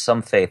some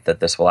faith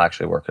that this will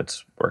actually work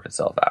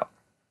itself out.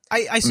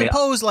 I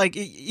suppose, like,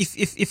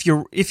 if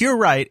you're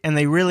right and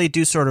they really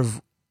do sort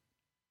of,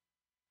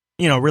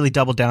 really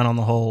double down on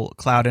the whole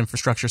cloud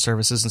infrastructure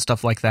services and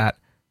stuff like that,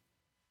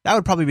 that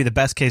would probably be the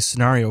best case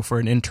scenario for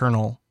an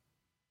internal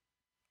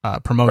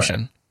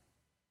promotion. Right.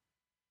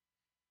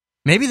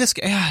 Maybe this,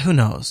 who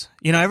knows?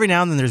 Every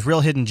now and then there's real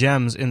hidden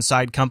gems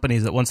inside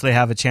companies that once they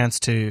have a chance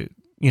to,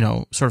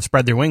 sort of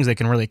spread their wings, they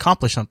can really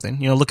accomplish something.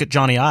 Look at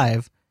Johnny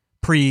Ive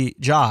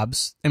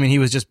pre-Jobs. I mean, he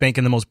was just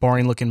making the most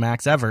boring looking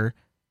Macs ever.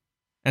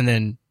 And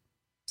then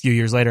a few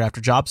years later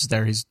after Jobs is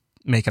there, he's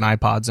making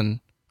iPods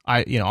and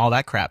all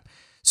that crap.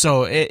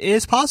 So it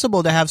is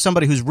possible to have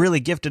somebody who's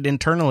really gifted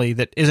internally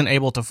that isn't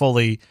able to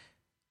fully,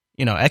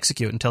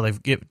 execute until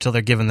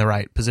they're given the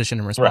right position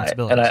and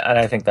responsibility. Right. And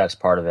I think that's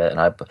part of it. And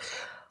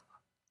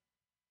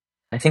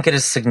I think it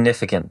is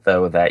significant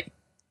though that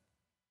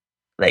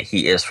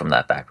he is from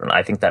that background.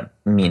 I think that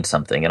means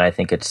something, and I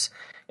think it's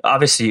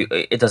obviously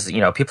it doesn't.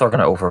 People are going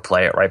to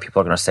overplay it, right?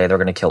 People are going to say they're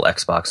going to kill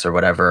Xbox or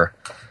whatever.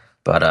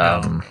 But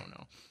no.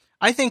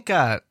 I think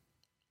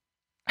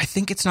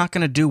it's not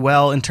going to do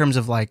well in terms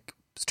of like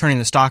turning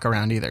the stock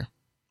around either.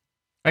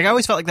 Like I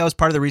always felt like that was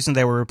part of the reason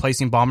they were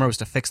replacing Ballmer was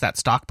to fix that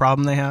stock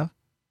problem they have,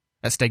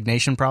 that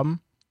stagnation problem,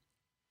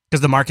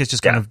 because the market's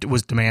just kind of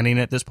was demanding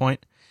it at this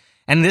point.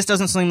 And this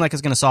doesn't seem like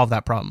it's going to solve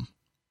that problem.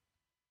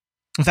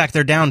 In fact,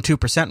 they're down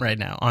 2% right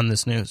now on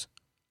this news.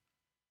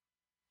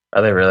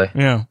 Are they really?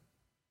 Yeah.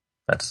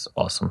 That's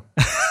awesome.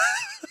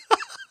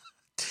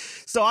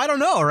 So I don't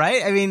know,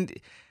 right? I mean...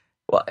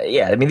 Well,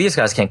 yeah, I mean, these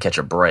guys can't catch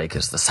a break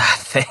is the sad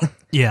thing.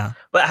 Yeah.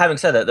 But having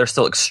said that, they're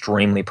still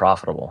extremely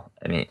profitable.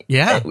 I mean,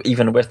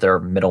 even with their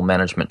middle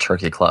management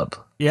turkey club.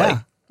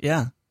 Yeah,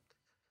 yeah.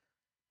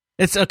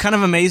 It's kind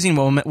of amazing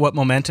what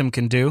momentum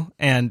can do.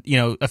 And,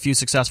 a few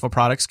successful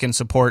products can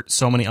support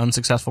so many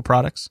unsuccessful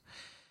products.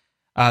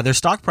 Their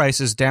stock price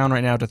is down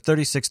right now to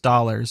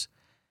 $36,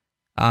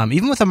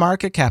 even with a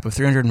market cap of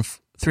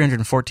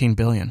 $314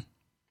 billion.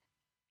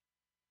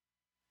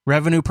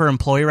 Revenue per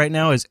employee right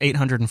now is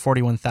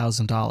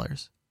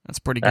 $841,000. That's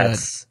pretty good.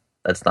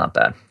 That's not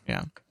bad.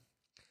 Yeah.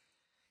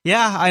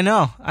 Yeah, I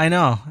know.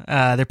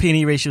 Their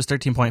P/E ratio is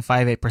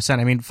 13.58%.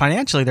 I mean,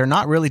 financially, they're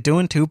not really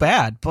doing too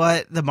bad,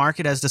 but the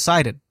market has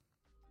decided.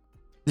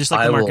 Just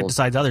like the market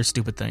decides other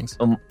stupid things.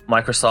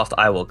 Microsoft,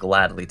 I will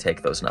gladly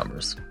take those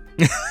numbers.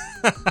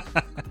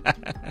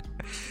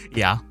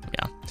 Yeah.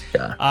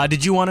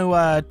 Did you want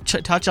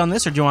to touch on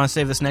this, or do you want to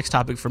save this next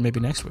topic for maybe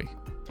next week?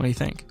 What do you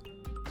think?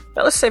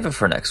 Now, let's save it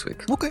for next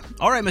week. Okay.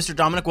 All right, Mr.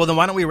 Dominic. Well, then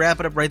why don't we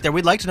wrap it up right there?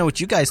 We'd like to know what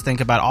you guys think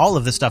about all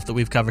of the stuff that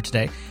we've covered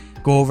today.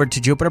 Go over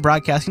to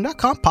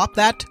jupiterbroadcasting.com, pop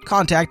that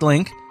contact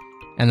link,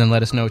 and then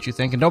let us know what you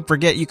think. And don't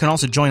forget, you can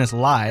also join us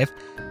live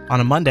on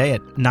a Monday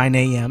at 9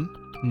 a.m.,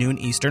 noon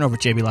Eastern, over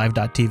at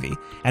jblive.tv.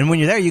 And when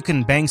you're there, you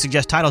can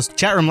suggest titles.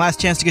 Chat room, last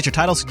chance to get your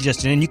title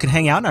suggestion in. You can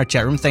hang out in our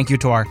chat room. Thank you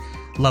to our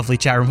lovely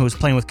chat room who was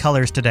playing with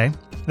colors today.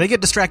 They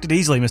get distracted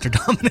easily, Mr.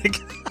 Dominic.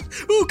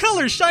 Ooh,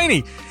 colors,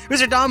 shiny.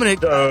 Mr. Dominic,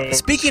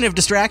 speaking of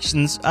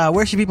distractions,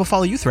 where should people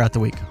follow you throughout the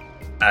week?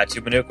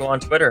 @Tupanuco on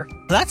Twitter.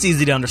 That's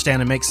easy to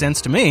understand and makes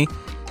sense to me.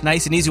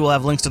 Nice and easy. We'll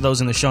have links to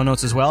those in the show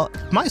notes as well.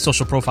 My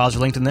social profiles are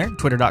linked in there,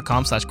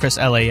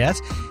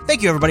 twitter.com/ChrisLAS.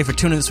 Thank you, everybody, for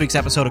tuning in this week's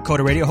episode of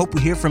Coder Radio. Hope we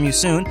hear from you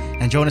soon,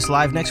 and join us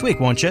live next week,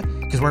 won't you?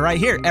 Because we're right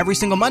here every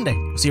single Monday.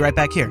 We'll see you right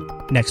back here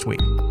next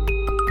week.